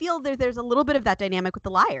 I feel there's a little bit of that dynamic with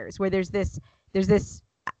the liars where there's this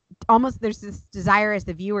desire as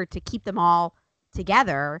the viewer to keep them all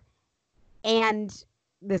together, and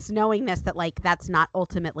this knowingness that like that's not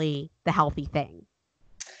ultimately the healthy thing.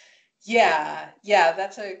 Yeah,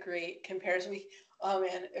 that's a great comparison. Oh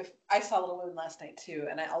man, if I saw Little Women last night too,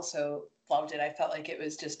 and I also loved it. I felt like it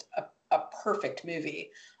was just a perfect movie.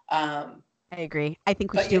 I agree. I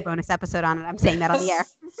think we should do a bonus episode on it. I'm saying that on the air.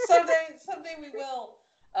 someday we will.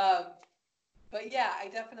 But yeah, I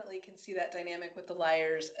definitely can see that dynamic with the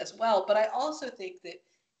liars as well. But I also think that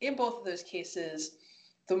in both of those cases,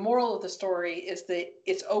 the moral of the story is that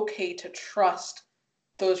it's okay to trust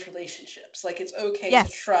those relationships. Like it's okay to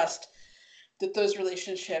trust that those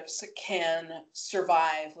relationships can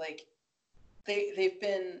survive. Like they've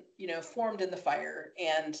been, formed in the fire,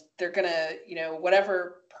 and they're gonna,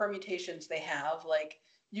 whatever permutations they have, like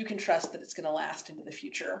you can trust that it's gonna last into the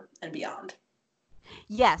future and beyond.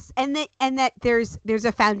 Yes, and that there's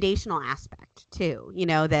a foundational aspect too,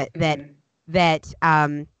 that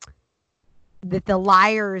the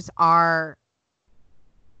liars are,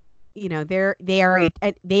 they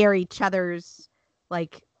are each other's,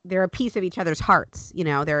 like they're a piece of each other's hearts,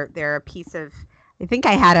 they're a piece of. I think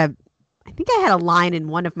I had a line in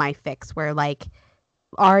one of my fics where like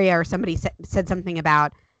Arya or somebody said something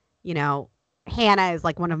about, Hannah is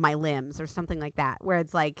like one of my limbs or something like that, where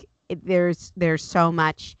it's like there's so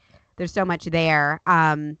much there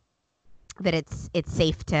that it's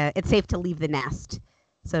safe to leave the nest,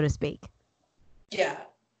 so to speak. Yeah.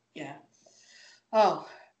 Oh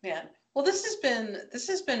man. Well, this has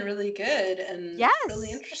been really good and really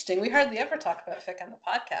Yes, interesting. We hardly ever talk about fic on the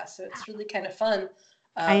podcast, so it's really kind of fun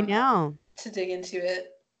I um, know. to dig into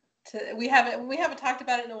it. We haven't talked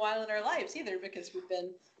about it in a while in our lives either because we've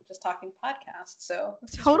been just talking podcasts. So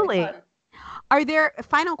this is really Totally. fun. Are there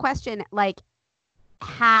final question? Like,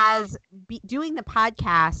 doing the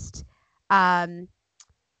podcast? Um,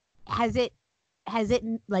 has it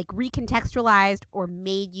like recontextualized or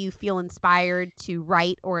made you feel inspired to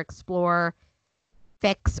write or explore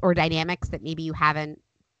fics or dynamics that maybe you haven't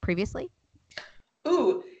previously?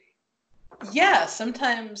 Ooh, yeah.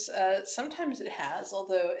 Sometimes it has,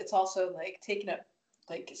 although it's also like taken up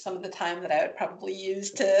like some of the time that I would probably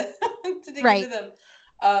use to to dig into Right. them.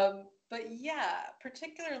 But yeah,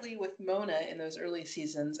 particularly with Mona in those early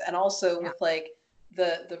seasons, and also Yeah. with like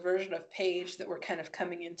the version of Paige that we're kind of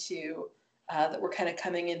coming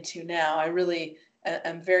into now. I really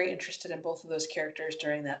am very interested in both of those characters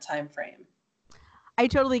during that time frame. I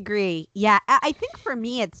totally agree. Yeah, I think for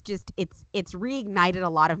me, it's reignited a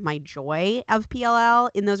lot of my joy of PLL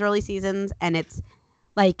in those early seasons, and it's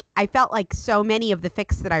like I felt like so many of the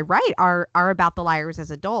fics that I write are about the liars as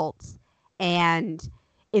adults, and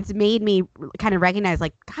it's made me kind of recognize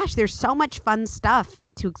like, gosh, there's so much fun stuff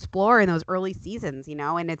to explore in those early seasons,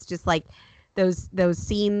 and it's just like those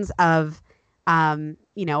scenes of,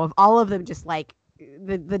 of all of them just like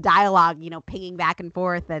the dialogue, pinging back and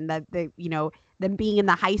forth, and the them being in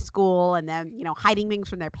the high school and them hiding things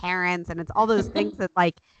from their parents, and it's all those things that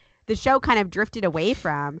like the show kind of drifted away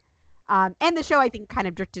from. And the show, I think, kind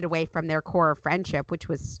of drifted away from their core of friendship, which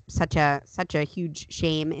was such a huge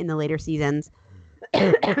shame in the later seasons.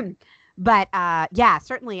 But yeah,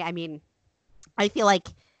 certainly. I mean, I feel like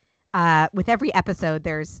with every episode,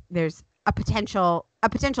 there's a potential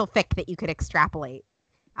fic that you could extrapolate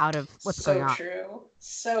out of what's going So on. true.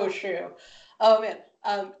 So true. Oh man.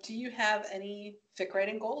 Do you have any fic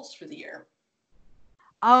writing goals for the year?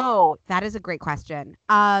 Oh, that is a great question.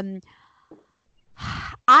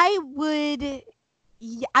 I would,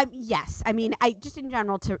 yes. I mean, I just in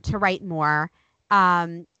general to write more.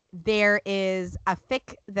 There is a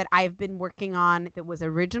fic that I've been working on that was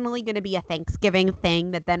originally going to be a Thanksgiving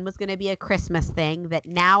thing, that then was going to be a Christmas thing. That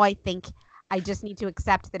now I think I just need to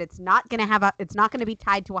accept that it's not going to be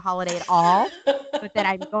tied to a holiday at all, but that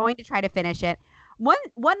I'm going to try to finish it.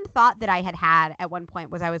 One thought that I had at one point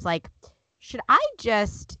was I was like, should I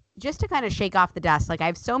just to kind of shake off the dust, like I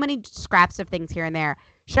have so many scraps of things here and there,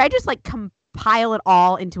 should I just like compile it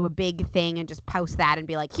all into a big thing and just post that and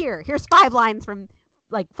be like, here's 5 lines from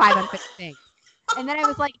like 5 unfinished things? And then I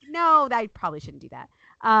was like, no, I probably shouldn't do that.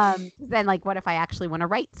 'Cause then like, what if I actually want to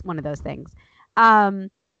write one of those things? Um,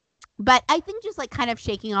 but I think just like kind of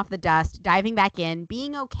shaking off the dust, diving back in,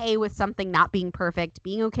 being okay with something not being perfect,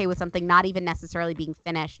 being okay with something not even necessarily being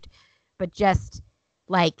finished, but just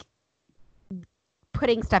like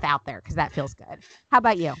putting stuff out there because that feels good. How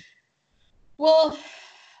about you? Well,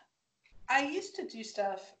 I used to do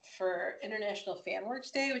stuff for International Fan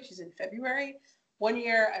Works Day, which is in February. One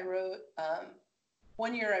year I wrote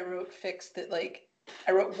fics that like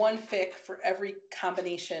I wrote one fic for every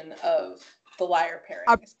combination of the liar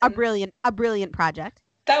A, pairings. a And brilliant a brilliant project.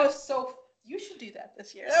 that was so you should do that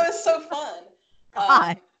this year. That was so fun.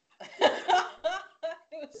 God,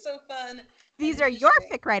 It was so fun and these are your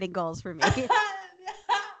interesting. fic writing goals for me.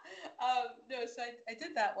 No, so I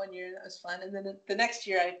did that one year and that was fun. And then the next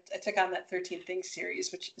year I took on that 13 Things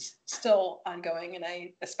series, which is still ongoing and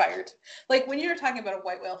I aspired. Like when you were talking about a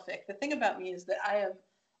white whale fic, the thing about me is that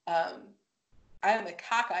um, I am a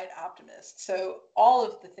cockeyed optimist. So all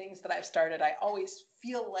of the things that I've started, I always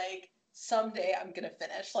feel like someday I'm going to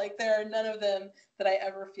finish. Like there are none of them that I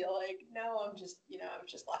ever feel like, no, I've just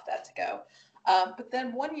left that to go. But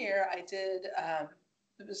then one year I did, I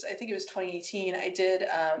think it was 2018. I did,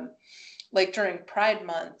 like during Pride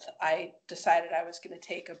Month, I decided I was going to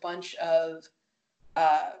take a bunch of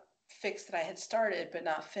uh, fics that I had started but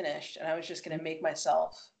not finished, and I was just going to make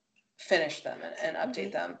myself finish them and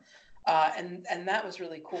update them. And that was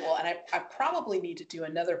really cool. And I probably need to do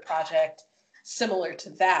another project similar to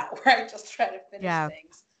that, where I just try to finish Yeah,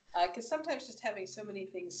 things. Because sometimes just having so many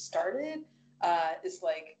things started is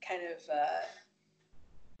like kind of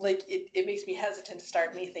like it makes me hesitant to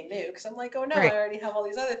start anything new because I'm like, oh no, right. I already have all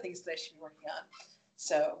these other things that I should be working on.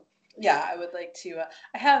 So yeah, I would like to.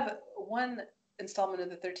 I have one installment of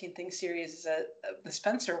the 13 Things series, is the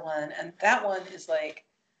Spencer one, and that one is like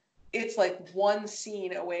it's like one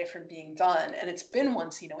scene away from being done, and it's been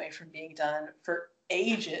one scene away from being done for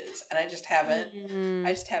ages, and I Mm,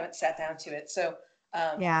 just haven't sat down to it. So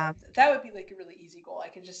yeah. that would be like a really easy goal. I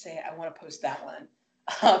can just say I want to post that one.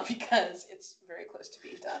 because it's very close to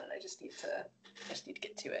being done, and I just need to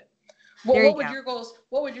get to it. What would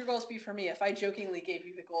your goals be for me? If I jokingly gave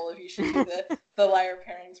you the goal of you should do the Liar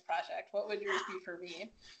Pairings project, what would yours be for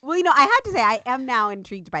me? Well, I have to say I am now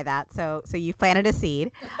intrigued by that. So you planted a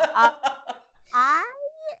seed.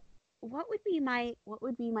 What would be my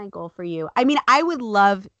goal for you? I mean, I would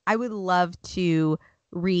love to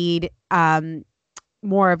read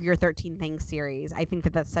more of your 13 Things series. I think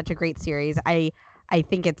that that's such a great series. I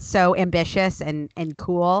think it's so ambitious and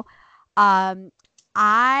cool.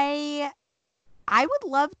 I would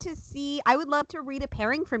love to read a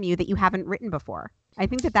pairing from you that you haven't written before. I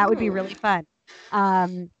think that would be really fun.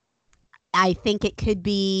 I think it could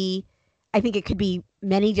be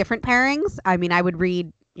many different pairings. I mean, I would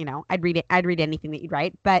read, I'd read anything that you'd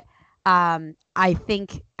write, but I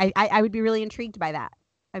think I would be really intrigued by that.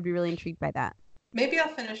 I'd be really intrigued by that. Maybe I'll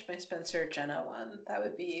finish my Spencer Jenna one. That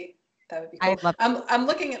would be cool. I'd love I'm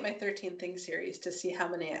looking at my 13 Things series to see how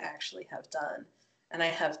many I actually have done. And I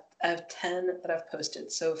have 10 that I've posted.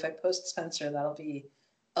 So if I post Spencer, that'll be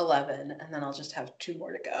 11, and then I'll just have 2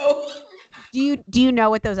 more to go. Do you know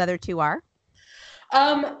what those other 2 are?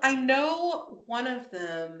 I know one of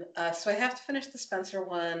them. So I have to finish the Spencer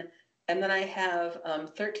one, and then I have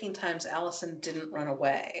 13 Times Allison Didn't Run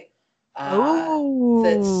Away.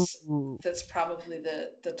 That's probably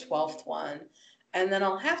the 12th one. And then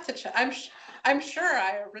I'll have to check. I'm sure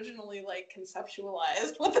I originally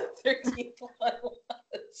conceptualized what the 13th one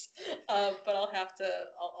was, but I'll have to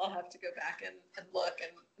go back and look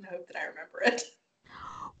and hope that I remember it.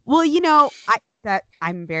 Well,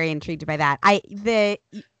 I'm very intrigued by that. The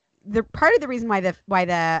part of the reason why the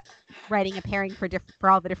writing a pairing for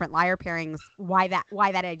all the different liar pairings, why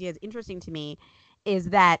that idea is interesting to me, is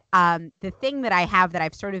that the thing that I have that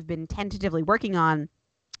I've sort of been tentatively working on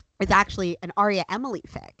is actually an Aria Emily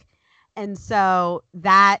fic. And so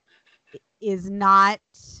that is not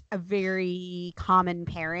a very common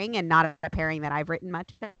pairing and not a pairing that I've written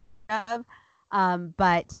much of.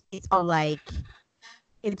 But it's all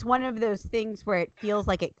it's one of those things where it feels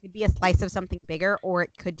like it could be a slice of something bigger, or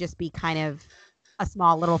it could just be kind of a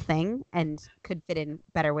small little thing and could fit in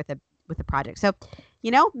better with a project. So,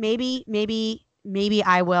 maybe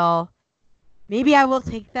I will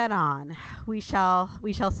take that on. We shall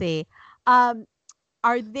see.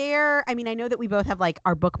 Are there, I mean, I know that we both have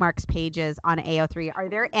our bookmarks pages on AO3. Are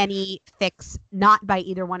there any fics not by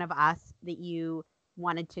either one of us that you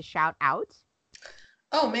wanted to shout out?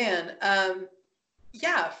 Oh man.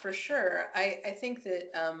 Yeah, for sure. I think that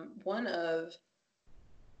one of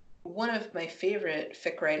my favorite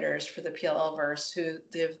fic writers for the PLL verse, who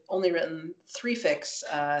they've only written 3 fics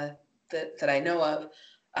that I know of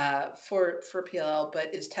for PLL,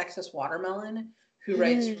 but is Texas Watermelon, who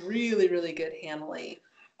writes really, really good Hanley.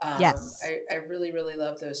 Yes. I really, really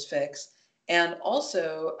love those fics. And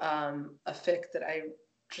also a fic that I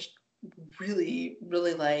just really,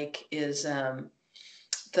 really like is the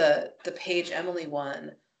Paige Emily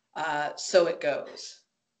one, So It Goes.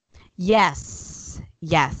 Yes.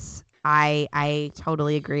 I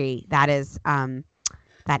totally agree. That is a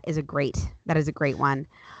great one.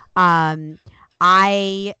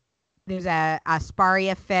 There's a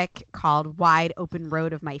Sparia fic called Wide Open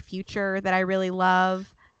Road of My Future that I really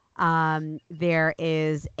love. There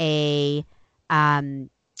is an Emily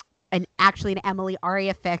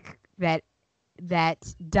Aria fic that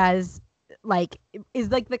does is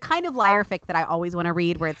the kind of liar fic that I always want to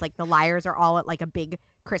read, where it's the liars are all at a big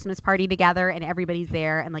Christmas party together and everybody's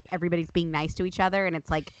there and everybody's being nice to each other, and it's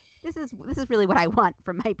this is really what I want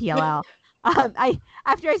from my PLL.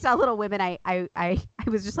 After I saw Little Women, I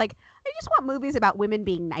was just I just want movies about women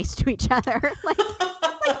being nice to each other.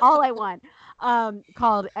 That's all I want.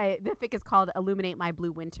 The fic is called Illuminate My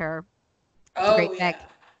Blue Winter. It's a great fic.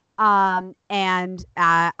 And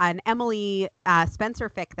an Emily Spencer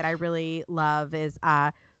fic that I really love is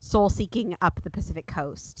Soul Seeking Up the Pacific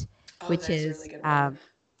Coast, which is really good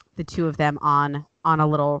the 2 of them on a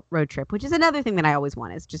little road trip, which is another thing that I always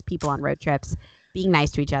want, is just people on road trips being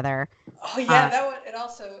nice to each other. Oh yeah, that one. It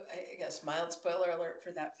also, I guess, mild spoiler alert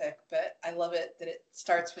for that fic, but I love it that it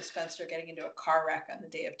starts with Spencer getting into a car wreck on the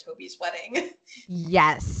day of Toby's wedding.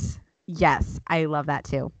 Yes, I love that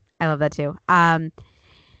too.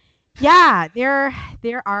 Yeah, there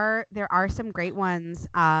are some great ones.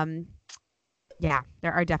 Yeah,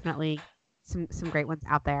 there are definitely some great ones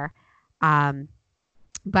out there.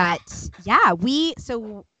 But yeah, we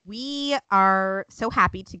are so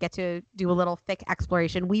happy to get to do a little fic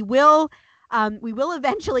exploration. We will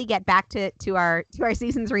eventually get back to our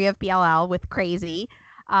season 3 of PLL with Crazy.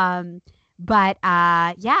 But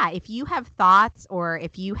yeah, if you have thoughts, or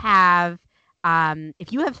if you have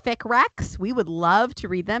If you have fic recs, we would love to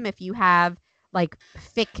read them. If you have like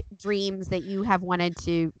fic dreams that you have wanted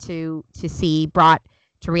to see brought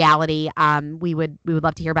to reality, we would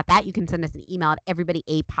love to hear about that. You can send us an email at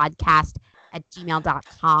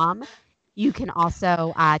everybodyapodcast@gmail.com. You can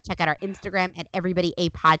also check out our Instagram at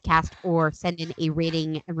everybodyapodcast or send in a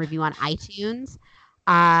rating and review on iTunes.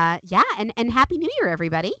 And Happy New Year,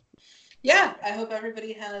 everybody. Yeah, I hope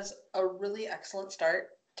everybody has a really excellent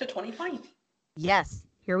start to 2020. Yes,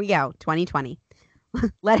 here we go, 2020.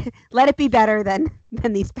 let it be better than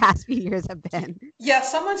these past few years have been. Yeah,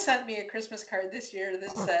 someone sent me a Christmas card this year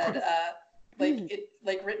that said, written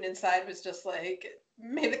inside was just like,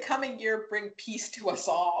 "May the coming year bring peace to us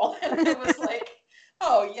all." And it was like,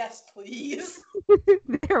 oh yes, please.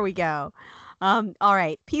 There we go. All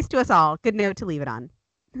right, peace to us all. Good note to leave it on.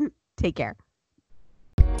 Take care.